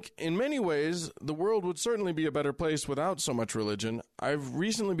I think in many ways the world would certainly be a better place without so much religion, I've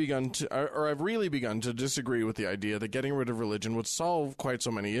really begun to disagree with the idea that getting rid of religion would solve quite so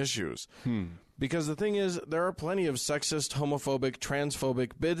many issues. Because the thing is, there are plenty of sexist, homophobic,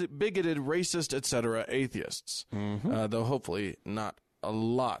 transphobic, bigoted, racist, etc. atheists. Though hopefully not a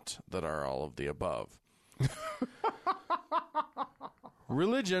lot that are all of the above.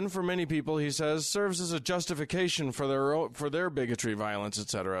 Religion, for many people, he says, serves as a justification for their bigotry, violence,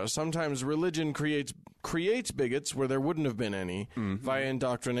 etc. Sometimes religion creates bigots where there wouldn't have been any via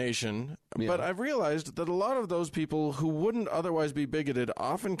indoctrination. Yeah. But I've realized that a lot of those people who wouldn't otherwise be bigoted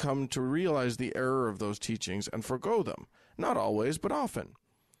often come to realize the error of those teachings and forgo them. Not always, but often.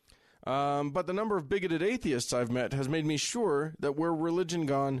 But the number of bigoted atheists I've met has made me sure that were religion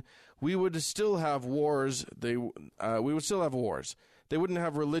gone, we would still have wars. We would still have wars. They wouldn't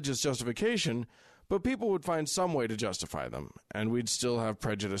have religious justification, but people would find some way to justify them, and we'd still have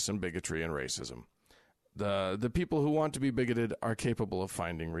prejudice and bigotry and racism. The people who want to be bigoted are capable of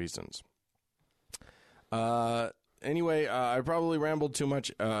finding reasons. Anyway, I probably rambled too much.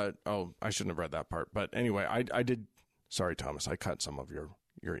 I shouldn't have read that part. But anyway, I did. Sorry, Thomas, I cut some of your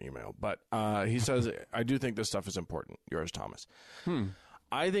email. But he says, I do think this stuff is important. Yours, Thomas.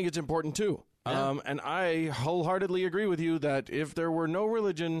 I think it's important, too. Yeah. And I wholeheartedly agree with you that if there were no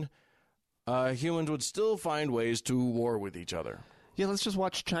religion, humans would still find ways to war with each other. Yeah, let's just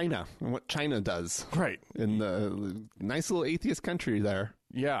watch China and what China does. Right. In the nice little atheist country there.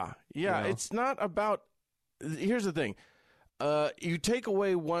 Yeah. It's not about... Here's the thing. You take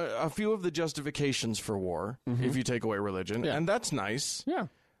away a few of the justifications for war, if you take away religion, and that's nice. Yeah.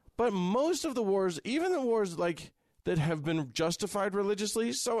 But most of the wars, even the wars like that have been justified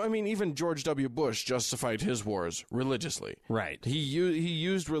religiously, so I mean, even George W. Bush justified his wars religiously. Right. He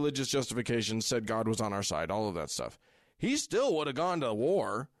used religious justifications, said God was on our side, all of that stuff. He still would have gone to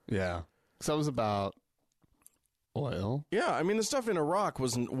war. Yeah. So it was about oil. Yeah, I mean, the stuff in Iraq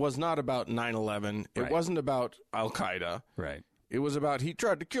was not about 9/11. It Right. wasn't about Al Qaeda. Right. It was about he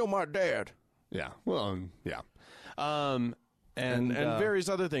tried to kill my dad. Yeah. Well, yeah. And various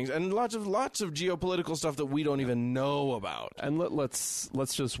other things, and lots of geopolitical stuff that we don't even know about. And let's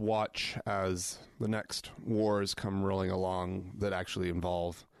just watch as the next wars come rolling along that actually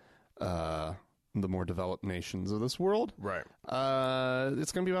involve the more developed nations of this world. Right.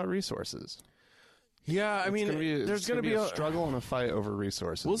 It's going to be about resources. Yeah, I mean, there's going to be a struggle and a fight over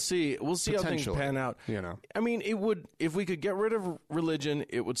resources. We'll see. We'll see how things pan out. You know, I mean, it would, if we could get rid of religion,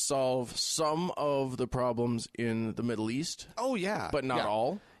 it would solve some of the problems in the Middle East. Oh yeah, but not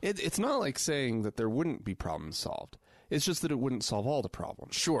all. It's not like saying that there wouldn't be problems solved. It's just that it wouldn't solve all the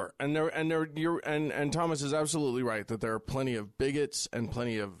problems. Sure, and Thomas is absolutely right that there are plenty of bigots and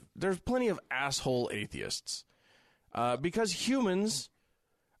there's plenty of asshole atheists, because humans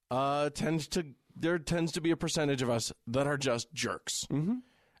there tends to be a percentage of us that are just jerks. Mm-hmm.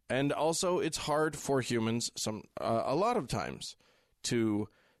 And also, it's hard for humans a lot of times to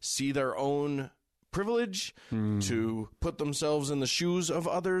see their own privilege, to put themselves in the shoes of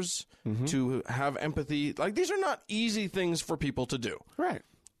others, to have empathy. Like, these are not easy things for people to do. Right.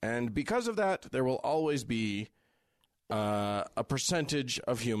 And because of that, there will always be a percentage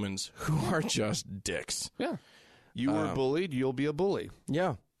of humans who are just dicks. Yeah. You were bullied, you'll be a bully.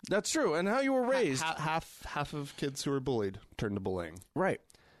 Yeah. That's true, and how you were raised. Half of kids who are bullied turn to bullying, right,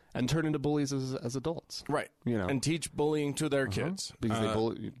 and turn into bullies as adults, right? You know, and teach bullying to their kids because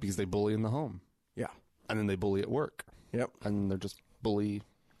they bully in the home, yeah, and then they bully at work, yep, and they're just bully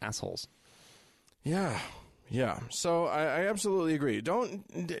assholes. Yeah. So I absolutely agree.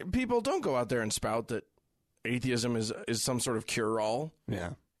 People don't go out there and spout that atheism is some sort of cure-all.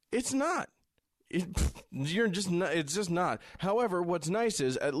 Yeah, it's not. It's just not. However, what's nice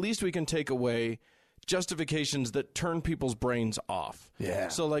is at least we can take away justifications that turn people's brains off. Yeah.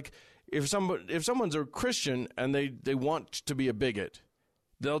 So, like, if someone's a Christian and they want to be a bigot,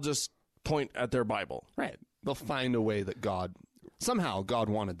 they'll just point at their Bible. Right. They'll find a way that God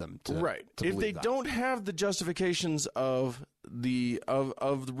wanted them to. Right. To if they that. don't have the justifications of the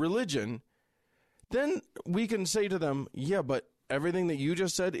religion, then we can say to them, yeah, but everything that you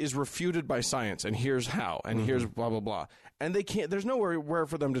just said is refuted by science, and here's how, and here's blah, blah, blah. And they can't, there's nowhere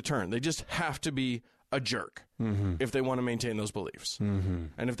for them to turn. They just have to be a jerk if they want to maintain those beliefs.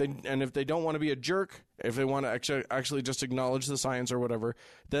 And if they don't want to be a jerk, if they want to actually just acknowledge the science or whatever,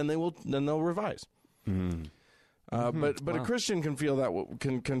 then they'll revise. But a Christian can feel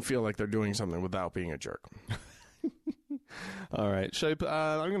can feel like they're doing something without being a jerk. All right.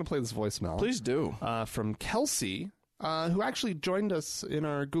 I'm going to play this voicemail. Please do. From Kelsey, who actually joined us in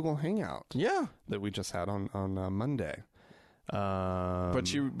our Google Hangout. Yeah, that we just had on Monday. But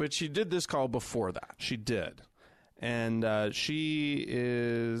she did this call before that. She did, and she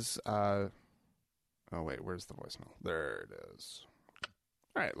is. Oh wait, where's the voicemail? There it is.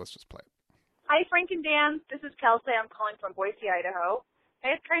 All right, let's just play it. Hi, Frank and Dan. This is Kelsey. I'm calling from Boise, Idaho.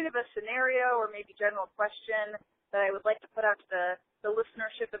 I had kind of a scenario or maybe general question that I would like to put out to the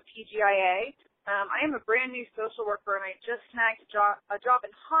listenership of TGIA. I am a brand new social worker, and I just snagged a job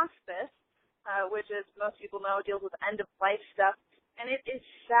in hospice, which, as most people know, deals with end-of-life stuff, and it is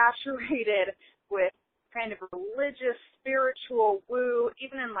saturated with kind of religious, spiritual woo,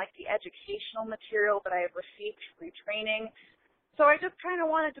 even in, like, the educational material that I have received through training. So I just kind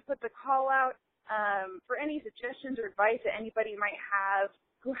of wanted to put the call out for any suggestions or advice that anybody might have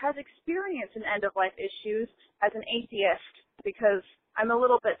who has experience in end-of-life issues as an atheist, because I'm a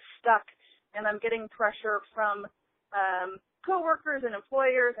little bit stuck, and I'm getting pressure from coworkers and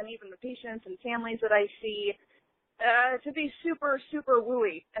employers and even the patients and families that I see to be super, super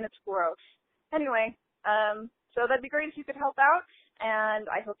wooey, and it's gross. Anyway, so that'd be great if you could help out, and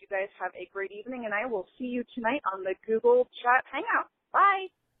I hope you guys have a great evening, and I will see you tonight on the Google Chat Hangout. Bye!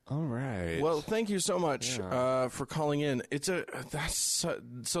 All right. Well, thank you so much for calling in.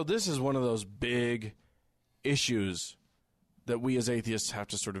 So this is one of those big issues that we as atheists have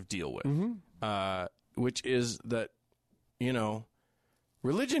to sort of deal with, which is that,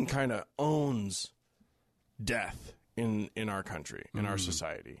 religion kind of owns death in our country, in our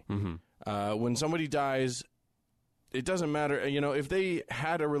society. When somebody dies, it doesn't matter. If they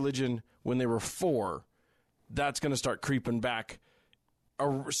had a religion when they were 4, that's going to start creeping back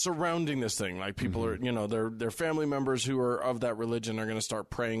surrounding this thing. Like, people are, their family members who are of that religion are going to start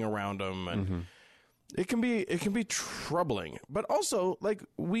praying around them, and it can be troubling. But also, like,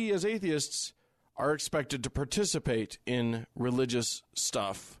 we as atheists are expected to participate in religious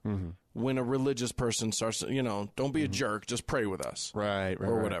stuff when a religious person starts, don't be a jerk, just pray with us. Right.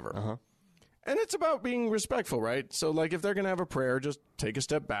 Or whatever. And it's about being respectful, right? So, like, if they're going to have a prayer, just take a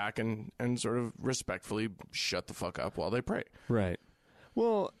step back and sort of respectfully shut the fuck up while they pray. Right.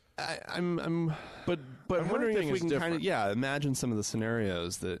 Well, I'm wondering if we can kind of imagine some of the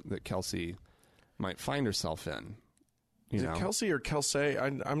scenarios that Kelsey might find herself in. Is know. it Kelsey or Kelsey?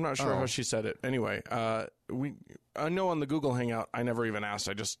 I'm not sure how she said it. Anyway, I know on the Google Hangout, I never even asked.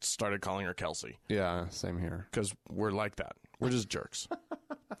 I just started calling her Kelsey Yeah, same here. because we're like that. We're just jerks.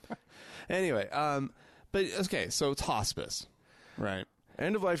 Anyway, but okay, so it's hospice, right?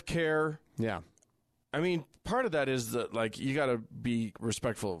 End of life care. Yeah. I mean, part of that is that, like, you got to be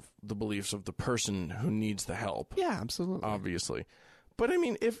respectful of the beliefs of the person who needs the help, Yeah, absolutely. obviously. But I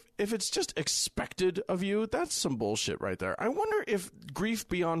mean, if it's just expected of you, that's some bullshit right there. I wonder if Grief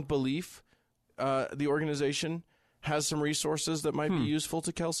Beyond Belief, the organization, has some resources that might be useful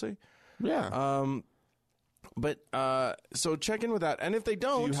to Kelsey. Yeah. But so check in with that, and if they Do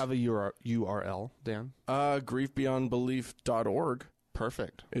don't, you have a URL, Dan? griefbeyondbelief.org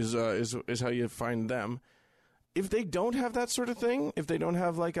Perfect. is how you find them. If they don't have that sort of thing, if they don't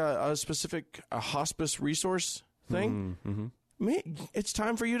have like a specific hospice resource thing, it's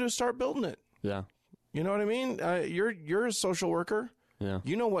time for you to start building it. Yeah. You know what I mean? You're a social worker. Yeah.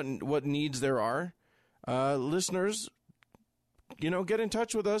 You know what needs there are. Listeners, get in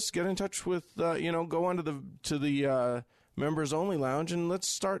touch with us. Get in touch with go on to the members only lounge and let's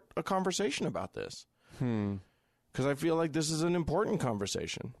start a conversation about this. Because I feel like this is an important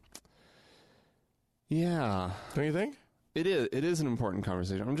conversation. Yeah. Don't you think? It is. It is an important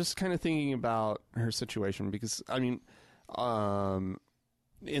conversation. I'm just kind of thinking about her situation because, I mean,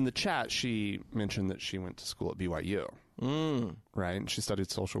 in the chat, she mentioned that she went to school at BYU. Right? And she studied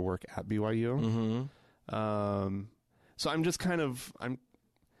social work at BYU. So I'm just kind of,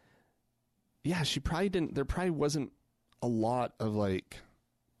 she probably didn't, there probably wasn't a lot of like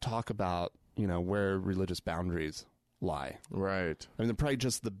talk about, where religious boundaries lie. Right. I mean, they're probably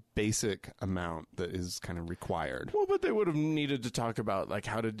just the basic amount that is kind of required. Well, but they would have needed to talk about like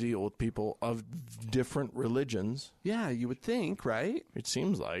how to deal with people of different religions. Yeah, you would think, right? It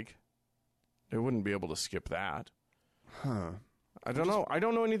seems like they wouldn't be able to skip that. Huh. I don't know. I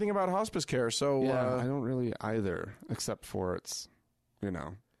don't know anything about hospice care, so Yeah, I don't really either, except for it's,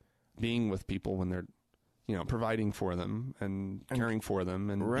 being with people when they're, providing for them and caring for them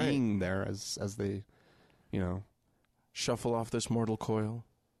and Right. being there as they, shuffle off this mortal coil.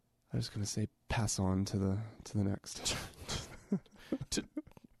 I was going to say pass on to the next.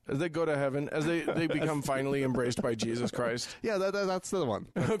 As they go to heaven, as they become finally embraced by Jesus Christ. Yeah, that's the one.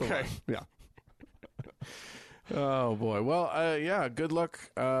 That's the Okay. one. Yeah. Oh boy. Well, good luck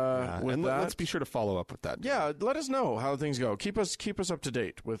with and that. let's be sure to follow up with that. Yeah, let us know how things go. Keep us up to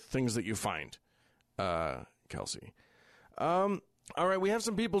date with things that you find, Kelsey. All right, we have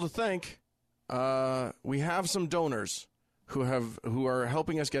some people to thank. We have some donors who are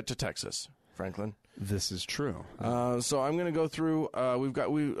helping us get to Texas, Franklin. This is true. So I'm going to go through. We've got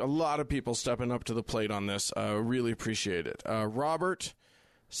a lot of people stepping up to the plate on this. Really appreciate it. Robert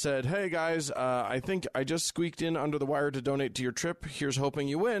said, "Hey guys, I think I just squeaked in under the wire to donate to your trip. Here's hoping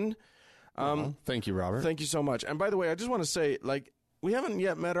you win." Thank you, Robert. Thank you so much. And by the way, I just want to say, we haven't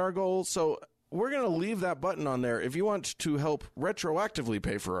yet met our goal, so we're going to leave that button on there if you want to help retroactively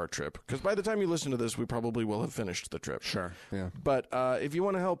pay for our trip. Because by the time you listen to this, we probably will have finished the trip. Sure. Yeah. But if you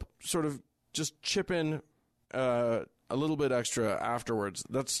want to help sort of just chip in a little bit extra afterwards,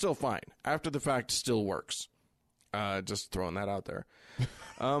 that's still fine. After the fact still works. Just throwing that out there.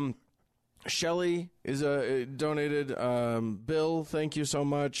 Shelly is donated. Bill, thank you so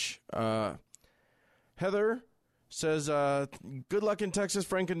much. Heather says, good luck in Texas,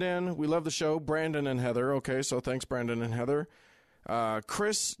 Frank and Dan. We love the show. Brandon and Heather. Okay, so thanks, Brandon and Heather.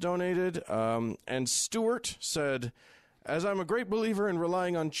 Chris donated. And Stuart said, as I'm a great believer in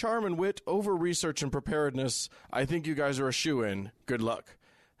relying on charm and wit over research and preparedness, I think you guys are a shoo-in. Good luck.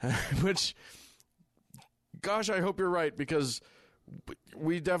 Which, gosh, I hope you're right, because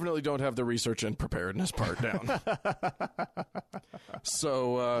we definitely don't have the research and preparedness part down.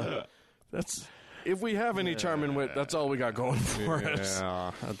 So that's... if we have any charm and wit, that's all we got going for us.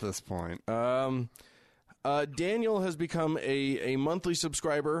 Yeah, at this point. Daniel has become a monthly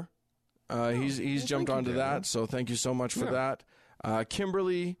subscriber. He's jumped onto that, so thank you so much for that.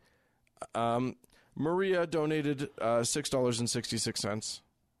 Kimberly, Maria donated $6.66.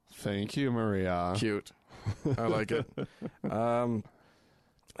 Thank you, Maria. Cute. I like it.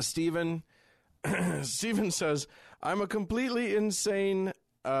 Steven says, I'm a completely insane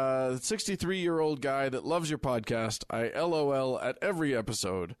 63-year-old guy that loves your podcast. I LOL at every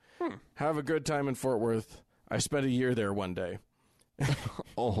episode. Have a good time in Fort Worth. I spent a year there one day.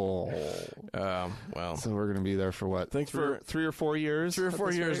 Oh. Well. So we're going to be there for what? Thanks for 3 or 4 years? 3 or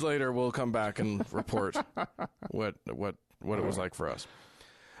 4 years rate? later, we'll come back and report what it was like for us.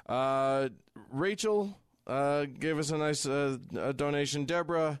 Rachel gave us a nice donation.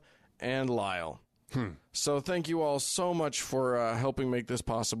 Deborah and Lyle. So thank you all so much for helping make this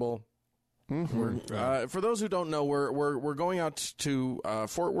possible. For those who don't know, we're going out to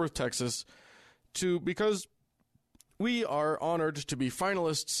Fort Worth, Texas, because we are honored to be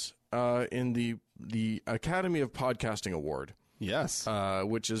finalists in the Academy of Podcasting Award. Yes.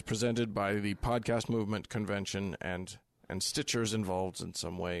 Which is presented by the Podcast Movement Convention, and Stitcher's involved in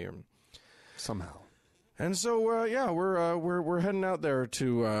some way, Somehow. And so we're heading out there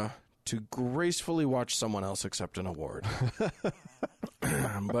to gracefully watch someone else accept an award.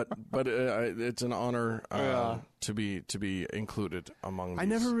 but it's an honor to be included among these. I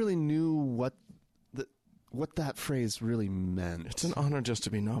never really knew what that phrase really meant. It's an honor just to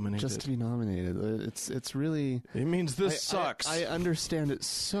be nominated. Just to be nominated. It's really... It means this sucks. I understand it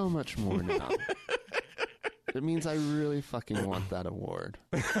so much more now. It means I really fucking want that award.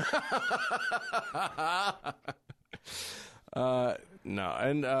 No,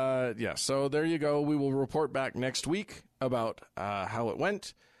 and so there you go. We will report back next week about how it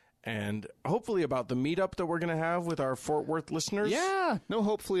went, and hopefully about the meetup that we're going to have with our Fort Worth listeners. Yeah, no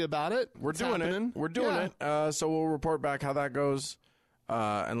hopefully about it. We're doing it. We're doing it. So we'll report back how that goes,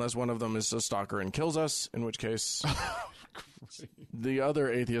 unless one of them is a stalker and kills us, in which case the other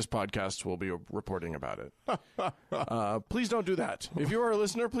atheist podcasts will be reporting about it. Please don't do that. If you are a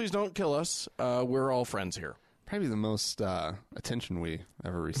listener, please don't kill us. We're all friends here. Probably the most attention we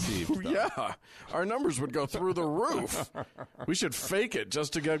ever received. Yeah, our numbers would go through the roof. We should fake it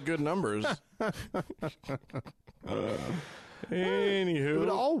just to get good numbers. Anywho, It would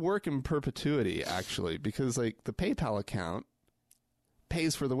all work in perpetuity, actually, because like the PayPal account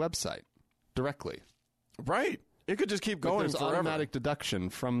pays for the website directly. Right? It could just keep going There's forever. automatic deduction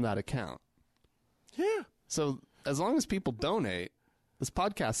from that account. Yeah, So as long as people donate, this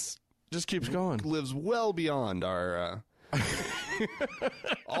podcast just keeps going. lives well beyond our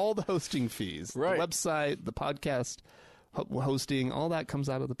all the hosting fees. Right. The website, the podcast hosting, all that comes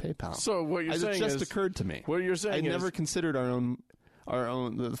out of the PayPal. So what you're saying it just is, occurred to me. what you're saying I is, never considered our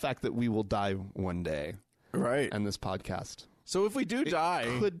own the fact that we will die one day, right? and this podcast So if we do die,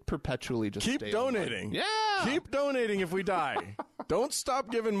 could perpetually just keep stay donating. online. Yeah, Keep donating if we die. Don't stop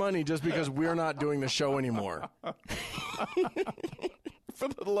giving money just because we're not doing the show anymore. For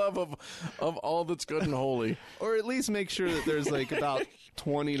the love of all that's good and holy. or at least make sure that there's like about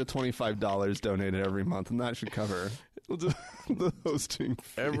 $20 to $25 donated every month, and that should cover the hosting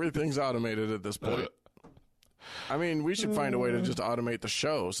fee. Everything's automated at this point. I mean, we should find a way to just automate the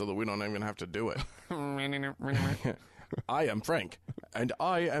show so that we don't even have to do it. I am Frank, and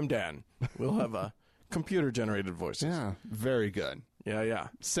I am Dan. We'll have computer-generated voices. Yeah, very good. Yeah.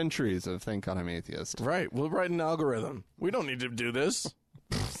 Centuries of thank God I'm atheist. Right, we'll write an algorithm. We don't need to do this.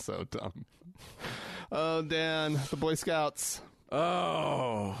 So dumb. Oh, Dan, the Boy Scouts.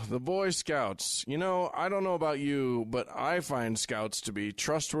 Oh, the Boy Scouts. You know, I don't know about you, but I find Scouts to be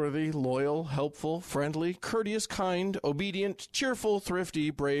trustworthy, loyal, helpful, friendly, courteous, kind, obedient, cheerful,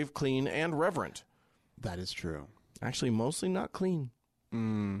 thrifty, brave, clean, and reverent. That is true. Actually, mostly not clean.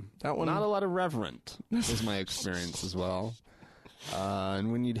 That one. Not a lot of reverent was my experience as well.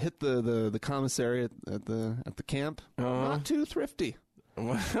 And when you'd hit the commissary at the camp, not too thrifty.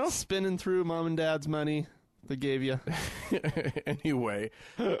 Well, Spinning through mom and dad's money they gave you. anyway,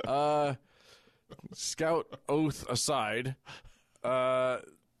 Scout oath aside, the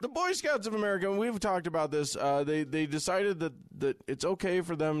Boy Scouts of America, and we've talked about this, they decided that it's okay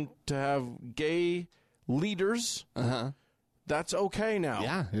for them to have gay leaders. Uh-huh. That's okay now.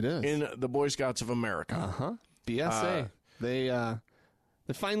 Yeah, it is. In the Boy Scouts of America. Uh-huh. BSA.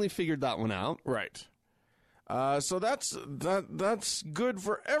 They finally figured that one out. Right. So that's good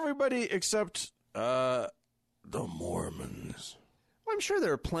for everybody except the Mormons. Well, I'm sure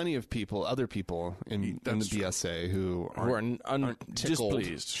there are plenty of other people in the BSA who aren't tickled.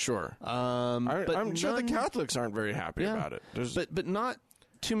 Displeased. Sure. But I'm sure the none- Catholics aren't very happy Yeah. about it. But not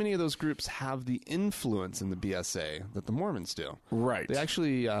too many of those groups have the influence in the BSA that the Mormons do. Right. They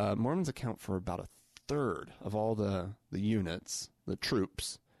actually Mormons account for about a third of all the units, the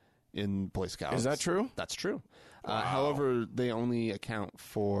troops in Boy Scouts. Is that true? That's true. However, they only account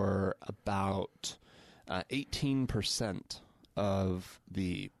for about 18% of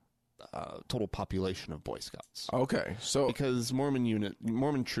the total population of Boy Scouts. Okay. So Because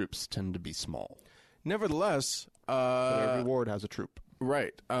Mormon troops tend to be small. nevertheless, But every ward has a troop.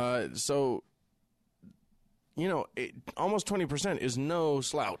 right. So you know, almost 20% is no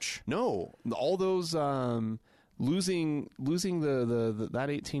slouch. No, all those losing that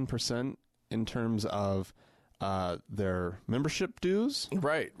 18% in terms of their membership dues.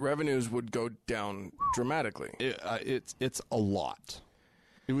 Right. Revenues would go down dramatically. It's a lot.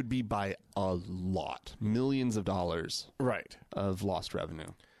 It would be by a lot. Millions of dollars Right. of lost revenue.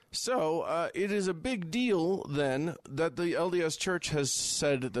 So it is a big deal then that the LDS Church has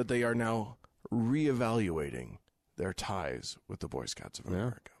said that they are now reevaluating their ties with the Boy Scouts of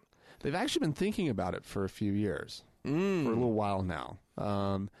America. They've actually been thinking about it for a few years, for a little while now.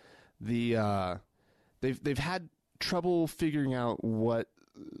 They've had trouble figuring out what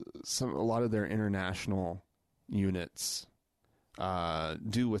a lot of their international units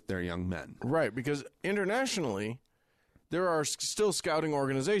do with their young men. Right, because internationally, there are still scouting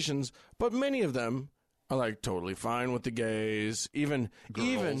organizations, but many of them are like totally fine with the gays. Even,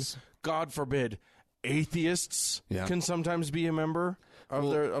 God forbid, atheists can sometimes be a member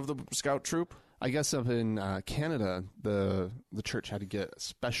of the scout troop. I guess up in Canada, the church had to get a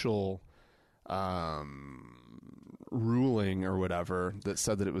special ruling or whatever that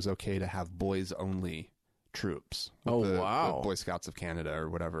said that it was okay to have boys-only troops. The Boy Scouts of Canada or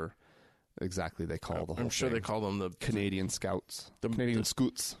whatever exactly they call the whole I'm sure thing. they call them the Canadian Scouts. The Canadian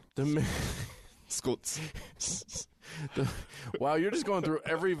Scouts. Scouts. Wow, you're just going through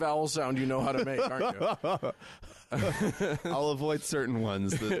every vowel sound you know how to make, aren't you? I'll avoid certain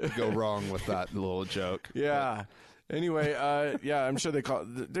ones that go wrong with that little joke. Yeah. Anyway, I'm sure they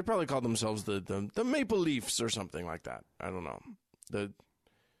probably call themselves the Maple Leafs or something like that. I don't know.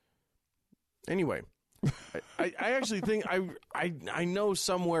 Anyway, I actually think I know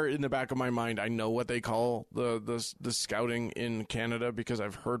somewhere in the back of my mind I know what they call the scouting in Canada because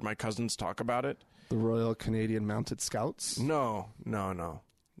I've heard my cousins talk about it. The Royal Canadian Mounted Scouts? No.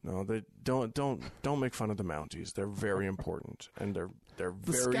 They don't make fun of the Mounties. They're very important, and they're The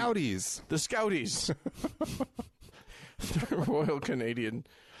very Scouties. The Scouties. The Royal Canadian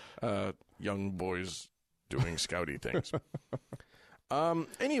young boys doing scouty things.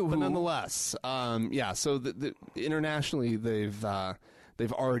 Anywho, But nonetheless, so internationally they've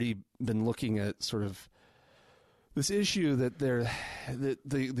already been looking at sort of this issue that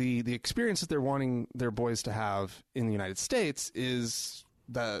the experience that they're wanting their boys to have in the United States is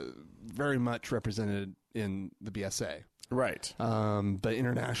very much represented in the BSA. right. But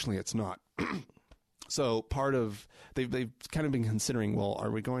internationally it's not. So part of they've kind of been considering, well,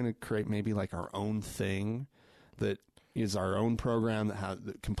 are we going to create maybe like our own thing that is our own program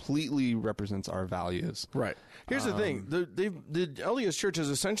that completely represents our values? Right. Here's the thing: the LDS Church has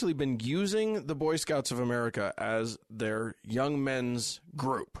essentially been using the Boy Scouts of America as their young men's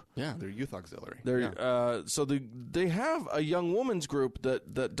group. Yeah, they're youth auxiliary. They have a young woman's group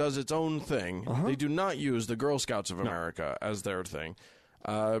that does its own thing. They do not use the Girl Scouts of America as their thing.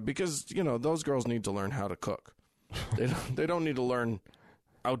 Because those girls need to learn how to cook. They don't need to learn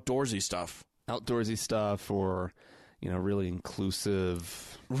outdoorsy stuff. Or really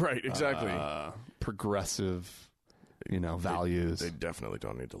inclusive, Right? Exactly. progressive, values. They definitely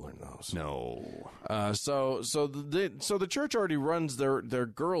don't need to learn those. No. So the church already runs their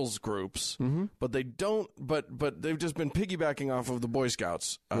girls groups, but they don't. But they've just been piggybacking off of the Boy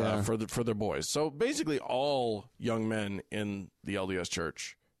Scouts for their boys. So basically, all young men in the LDS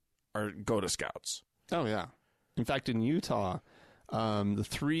Church go to Scouts. Oh yeah. In fact, in Utah, the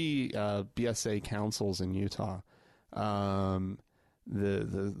 3 BSA councils in Utah,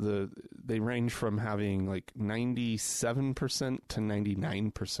 they range from having like 97% to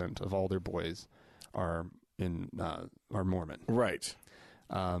 99% of all their boys are Mormon. Right.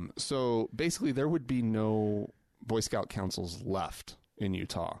 So basically, there would be no Boy Scout councils left in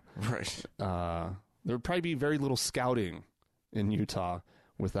Utah. Right. There would probably be very little scouting in Utah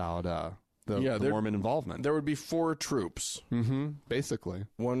without the Mormon involvement. There would be 4 troops. Basically.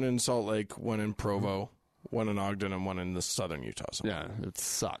 One in Salt Lake, one in Provo, one in Ogden, and one in the southern Utah. Yeah, it'd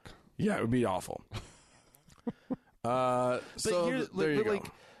suck. Yeah, it would be awful. There you go.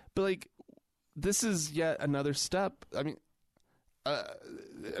 But this is yet another step. I mean,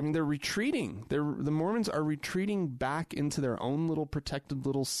 they're retreating. The Mormons are retreating back into their own little protected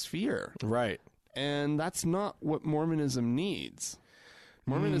little sphere. Right. And that's not what Mormonism needs.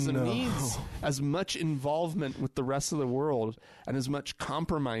 Mormonism needs as much involvement with the rest of the world and as much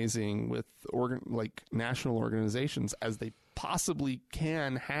compromising with national organizations as they possibly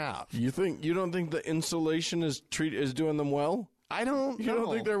can have. You don't think the insulation is doing them well? I don't know. You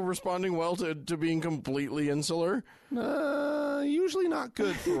don't think they're responding well to being completely insular? Usually not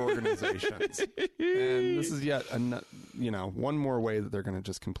good for organizations. And this is yet one more way that they're going to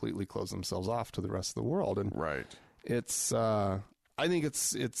just completely close themselves off to the rest of the world. And right. It's I think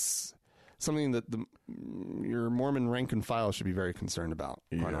it's something that your Mormon rank and file should be very concerned about,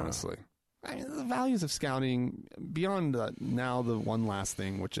 quite honestly. I mean, the values of scouting, beyond now the one last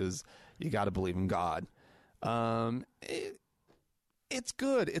thing, which is you got to believe in God. It's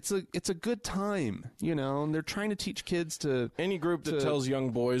good. It's a good time, you know. And they're trying to teach kids to Any group that tells young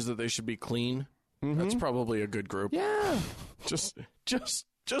boys that they should be clean, that's probably a good group. yeah. Just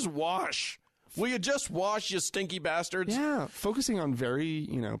wash. Will you just wash, you stinky bastards? Yeah, focusing on very,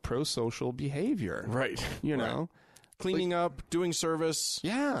 you know, pro-social behavior. Right. You know? Cleaning up, doing service.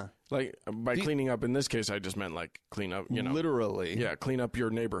 Yeah. Like, by cleaning up, in this case, I just meant, like, clean up, you know. Literally. Yeah, clean up your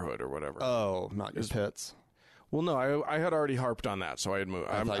neighborhood or whatever. Oh, not your pits. Well, no, I had already harped on that, so I had moved.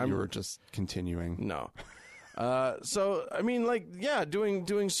 I thought you were just continuing. No. So, I mean, like, yeah,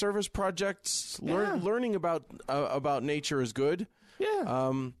 doing service projects, learning about nature is good.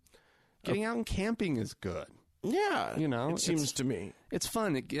 Yeah. Getting out and camping is good. Yeah. You know, it seems to me. It's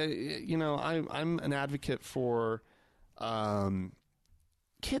fun. You know, I'm an advocate for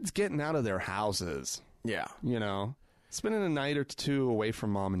kids getting out of their houses. Yeah. You know, spending a night or two away from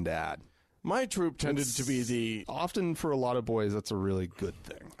mom and dad. My troop tended to be often for a lot of boys, that's a really good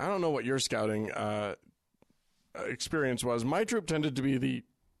thing. I don't know what your scouting experience was. My troop tended to be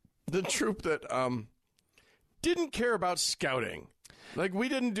the troop that didn't care about scouting. Like, we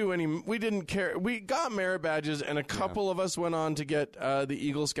didn't care. We got merit badges, and a couple of us went on to get the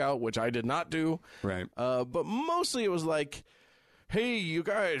Eagle Scout, which I did not do. Right. But mostly it was like, hey, you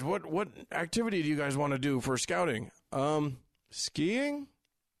guys, what activity do you guys want to do for scouting? Skiing?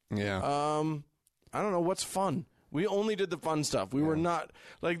 Yeah. I don't know, what's fun. We only did the fun stuff. We were not,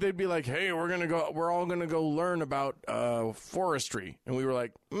 like, they'd be like, hey, we're all going to go learn about forestry. And we were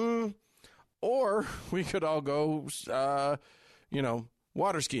like, or we could all go, you know,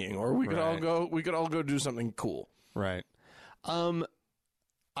 water skiing, or we could all go do something cool. Right. I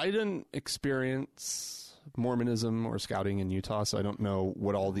didn't experience Mormonism or scouting in Utah, so I don't know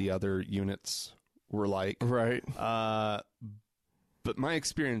what all the other units were like. Right. But my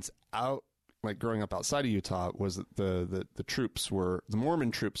experience growing up outside of Utah was that the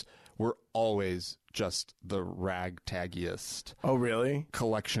Mormon troops were always just the ragtaggiest Oh, really?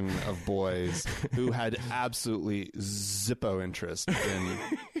 collection of boys who had absolutely zippo interest in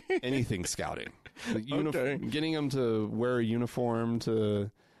anything scouting. Okay. Getting them to wear a uniform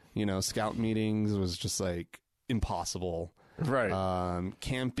to, you know, scout meetings was just like impossible. Right.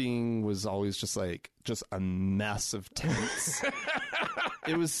 Camping was always just a mess of tents.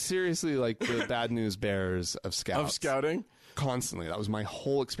 It was seriously like the Bad News Bears of scouts. Of scouting? Constantly. That was my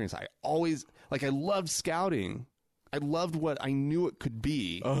whole experience. I loved scouting. I loved what I knew it could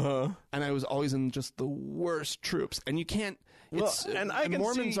be. Uh-huh. And I was always in just the worst troops. And you can't...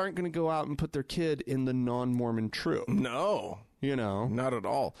 Mormons aren't going to go out and put their kid in the non-Mormon troop. No. You know? Not at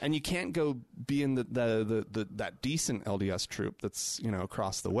all. And you can't go be in that decent LDS troop that's, you know,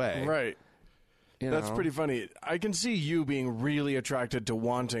 across the way. Right. That's know? pretty funny. I can see you being really attracted to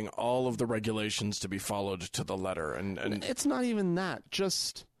wanting all of the regulations to be followed to the letter. And it's not even that.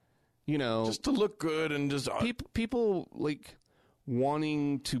 Just, you know... Just to look good and just... People, like,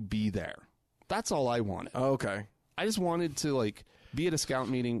 wanting to be there. That's all I wanted. Oh, okay. I just wanted to, like, be at a scout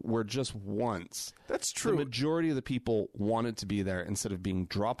meeting where just once... That's true. The majority of the people wanted to be there instead of being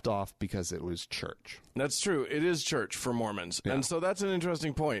dropped off because it was church. That's true. It is church for Mormons. Yeah. And so that's an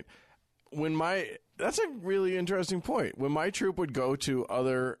interesting point. That's a really interesting point. When my troop would go to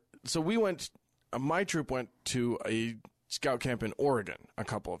my troop went to a scout camp in Oregon a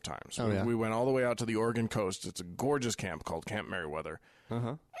couple of times. We went all the way out to the Oregon coast. It's a gorgeous camp called Camp Meriwether.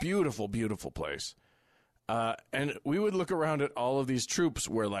 Uh-huh. Beautiful, beautiful place. And we would look around at all of these troops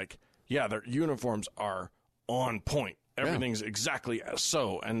where, like, yeah, their uniforms are on point. Everything's exactly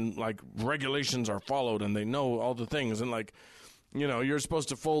so. And, like, regulations are followed and they know all the things. And, like, you know, you're supposed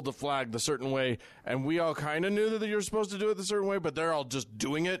to fold the flag the certain way, and we all kind of knew that you're supposed to do it the certain way, but they're all just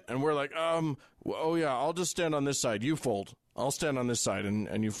doing it, and we're like, oh yeah, I'll just stand on this side, you fold. I'll stand on this side,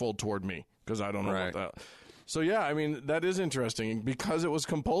 and you fold toward me, because I don't know about that. So yeah, I mean, that is interesting. Because it was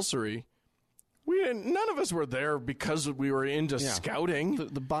compulsory, none of us were there because we were into scouting.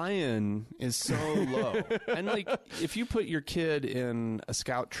 The buy-in is so low. And, like, if you put your kid in a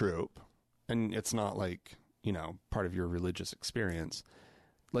scout troop, and it's not like, you know, part of your religious experience,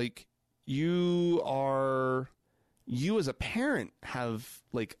 like, you as a parent have,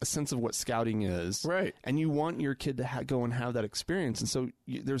 like, a sense of what scouting is, right? And you want your kid to go and have that experience, and so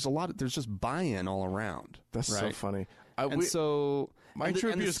there's just buy-in all around. That's right? so funny. My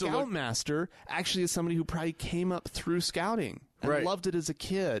troop used to Scoutmaster actually is somebody who probably came up through scouting and loved it as a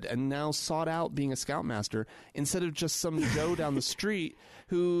kid and now sought out being a Scoutmaster instead of just some Joe down the street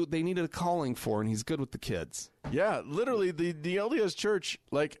who they needed a calling for, and he's good with the kids. Yeah, literally, the LDS Church,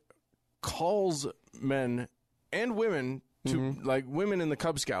 like, calls men and women to, like, women in the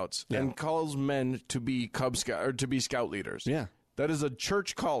Cub Scouts, and calls men to be Cub Scout or to be scout leaders. Yeah. That is a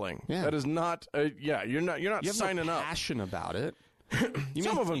church calling. Yeah. That is not. You're not You have signing no up. passion about it.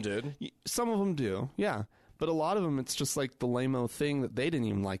 Some of them did. Some of them do, yeah. But a lot of them, it's just like the lame-o thing that they didn't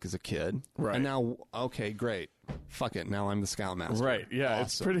even like as a kid. Right. And now, okay, great. Fuck it. Now I'm the Scoutmaster. Right. Yeah.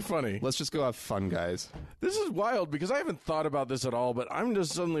 It's Awesome. pretty funny. Let's just go have fun, guys. This is wild because I haven't thought about this at all, but I'm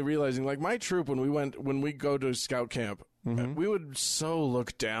just suddenly realizing, like, my troop, when we go to scout camp, we would so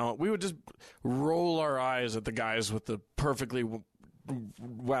look down. We would just roll our eyes at the guys with the perfectly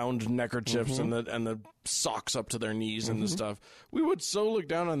wound neckerchiefs and the socks up to their knees and the stuff. We would so look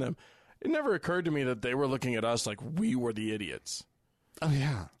down on them. It never occurred to me that they were looking at us like we were the idiots. Oh,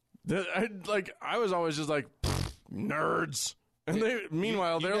 yeah. I was always just like, nerds. And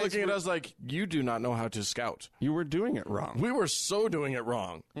meanwhile, they're guys looking at were- us like, you do not know how to scout. You were doing it wrong. We were so doing it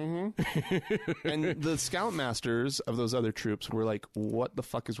wrong. And the Scoutmasters of those other troops were like, what the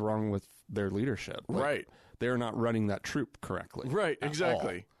fuck is wrong with their leadership? Like, Right. They're not running that troop correctly. Right, at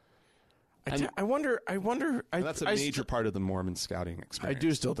exactly. And- I wonder. And that's a major part of the Mormon scouting I experience.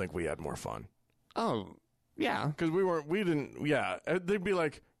 do still think we had more fun. Oh, yeah. Because we didn't, they'd be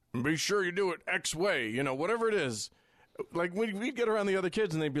like, be sure you do it X way, whatever it is. Like, we'd get around the other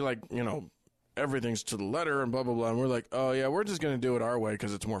kids and they'd be like, everything's to the letter and blah, blah, blah. And we're like, oh, yeah, we're just going to do it our way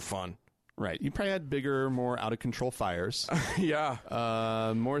because it's more fun. Right. You probably had bigger, more out-of-control fires. Yeah.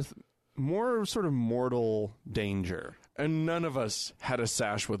 More sort of mortal danger. And none of us had a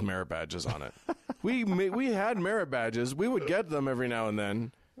sash with merit badges on it. We had merit badges. We would get them every now and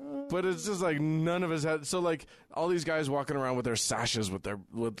then. But it's just like none of us had. So like all these guys walking around with their sashes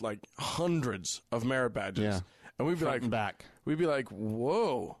with like hundreds of merit badges. Yeah. And we'd be Front like, and back. we'd be like,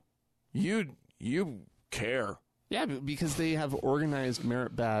 whoa, you care. Yeah, because they have organized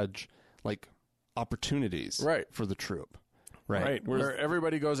merit badge, like, opportunities Right. for the troop. Right. Whereas- Where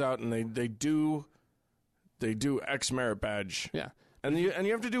everybody goes out and they do X merit badge. yeah. And you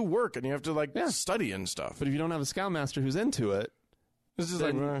have to do work and you have to like Yeah. study and stuff. But if you don't have a Scoutmaster who's into it, This is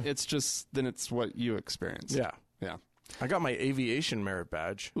then like, it's what you experience. yeah. Yeah. I got my aviation merit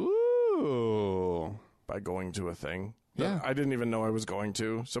badge Ooh. by going to a thing. Yeah. I didn't even know I was going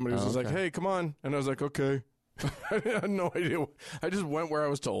to. Somebody was just like, okay. hey, come on. And I was like, okay. I had no idea. I just went where I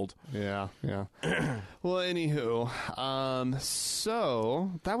was told. Yeah, yeah. Well, anywho,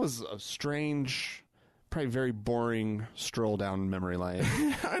 so that was a strange, probably very boring stroll down memory lane.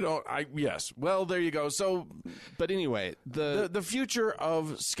 Yes. Well, there you go. So But anyway, the future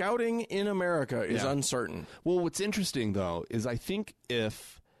of scouting in America is Yeah. uncertain. well, what's interesting though is I think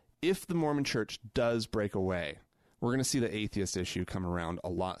if the Mormon Church does break away, we're going to see the atheist issue come around a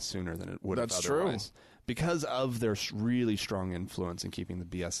lot sooner than it would have That's true. otherwise. Because of their really strong influence in keeping the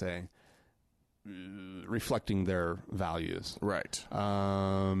BSA reflecting their values. Right.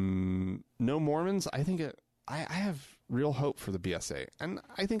 No Mormons. I think I have real hope for the BSA, and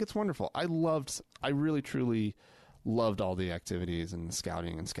I think it's wonderful. I really truly loved all the activities and the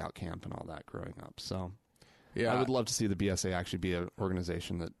scouting and scout camp and all that growing up. So Yeah. I would love to see the BSA actually be an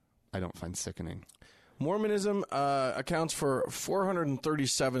organization that I don't find sickening. Mormonism accounts for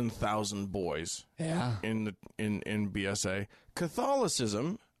 437,000 boys. Yeah. In BSA.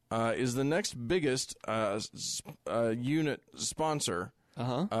 Catholicism is the next biggest unit sponsor.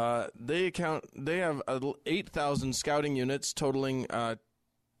 They have 8,000 scouting units totaling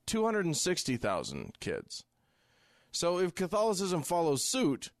 260,000 kids. So if Catholicism follows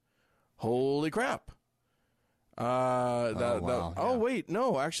suit, holy crap. Wait,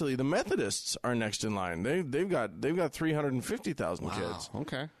 no, actually the Methodists are next in line. They've got 350,000 kids.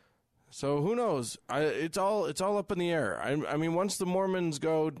 Okay. So who knows? It's all up in the air. I mean, once the Mormons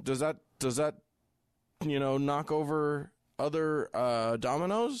go, does that knock over other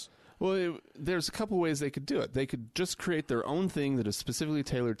dominoes? Well, there's a couple ways they could do it. They could just create their own thing that is specifically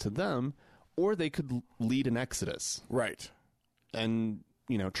tailored to them, or they could lead an exodus Right. and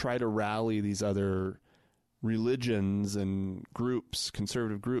try to rally these other religions and groups,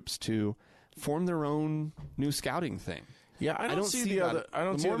 conservative groups, to form their own new scouting thing. Yeah, I don't see the that. other. I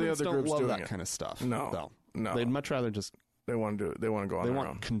don't see the Mormons other don't groups love doing that it. kind of stuff. No. They'd much rather just They want to do it. They want to go on they their want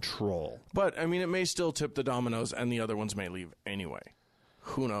own. control. But I mean, it may still tip the dominoes, and the other ones may leave anyway.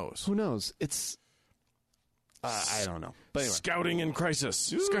 Who knows? Who knows? It's I don't know. But anyway, Scouting in crisis.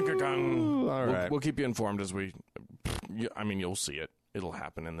 Skunk-a-gung. all right. We'll keep you informed as we. I mean, you'll see it. It'll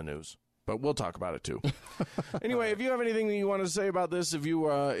happen in the news. But we'll talk about it too. Anyway, if you have anything that you want to say about this, if you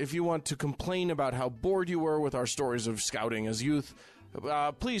want to complain about how bored you were with our stories of scouting as youth,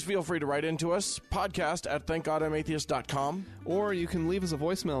 please feel free to write into us, podcast@thankgodimatheist.com. Or you can leave us a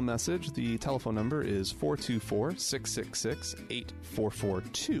voicemail message. The telephone number is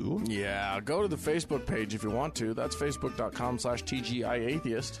 424-666-8442. Yeah, go to the Facebook page if you want to. That's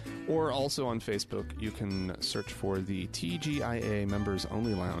facebook.com/TGIAtheist. Or also on Facebook, you can search for the TGIA Members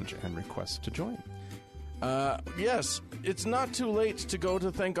Only Lounge and request to join. Yes, it's not too late to go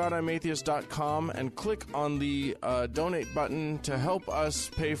to thankgodimatheist.com and click on the donate button to help us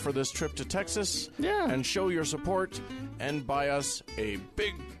pay for this trip to Texas. Yeah. And show your support and buy us a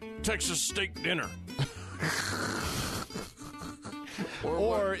big Texas steak dinner.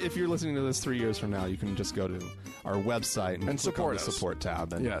 Or if you're listening to this 3 years from now, you can just go to our website and click support on the us. support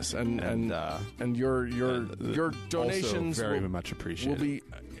tab. And, Yes, and your donations also very will, much appreciated. will be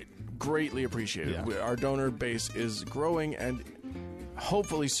greatly appreciated. Yeah. Our donor base is growing, and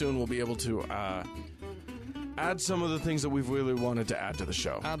hopefully soon we'll be able to add some of the things that we've really wanted to add to the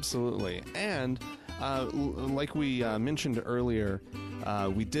show. Absolutely. And like we mentioned earlier,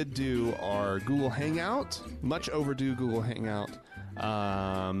 we did do our Google Hangout, much overdue Google Hangout,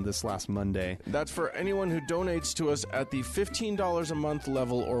 this last Monday. That's for anyone who donates to us at the $15 a month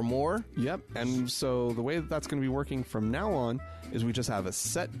level or more. Yep. And so the way that that's going to be working from now on is we just have a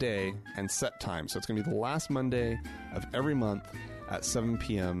set day and set time. So it's going to be the last Monday of every month at 7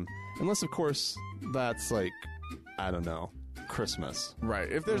 p.m. Unless, of course, that's like, I don't know, Christmas.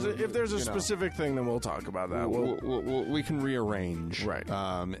 Right. If there's a specific thing, then we'll talk about that. We can rearrange. Right.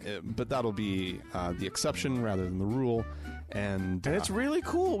 But that'll be the exception rather than the rule. And it's really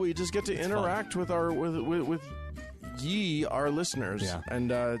cool. We just get to interact with our with ye, our listeners, Yeah. and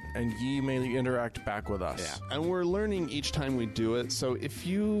ye may interact back with us. yeah, and we're learning each time we do it. So if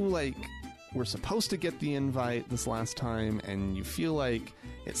you were supposed to get the invite this last time, and you feel like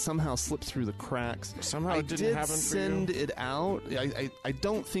it somehow slipped through the cracks, Somehow I it didn't did happen for send you? it out. I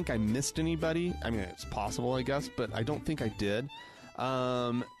don't think I missed anybody. I mean, it's possible, I guess, but I don't think I did.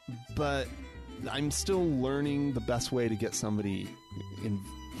 But I'm still learning the best way to get somebody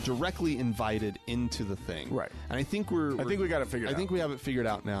directly invited into the thing. Right. And I think we got it figured out. I think we have it figured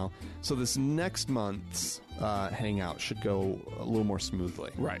out now. So this next month's hangout should go a little more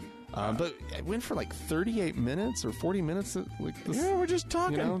smoothly. Right. But it went for like 38 minutes or 40 minutes. Yeah, we're just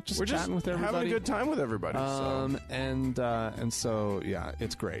talking. We're just chatting with everybody. Having a good time with everybody. And so yeah,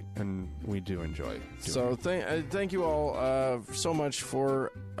 it's great, and we do enjoy doing So thank you all so much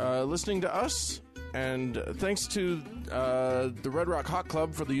for listening to us, and thanks to the Red Rock Hot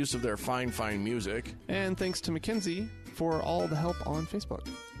Club for the use of their fine music. it. And thanks to Mackenzie for all the help on Facebook.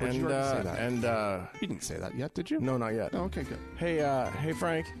 Or did you already say that? You didn't say that yet, did you? No, not yet. Oh, okay, good. Hey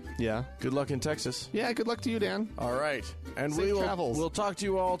Frank. Yeah. Good luck in Texas. Yeah, good luck to you, Dan. All right, and Safe travels. we'll talk to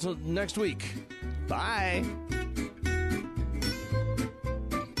you all till next week. Bye.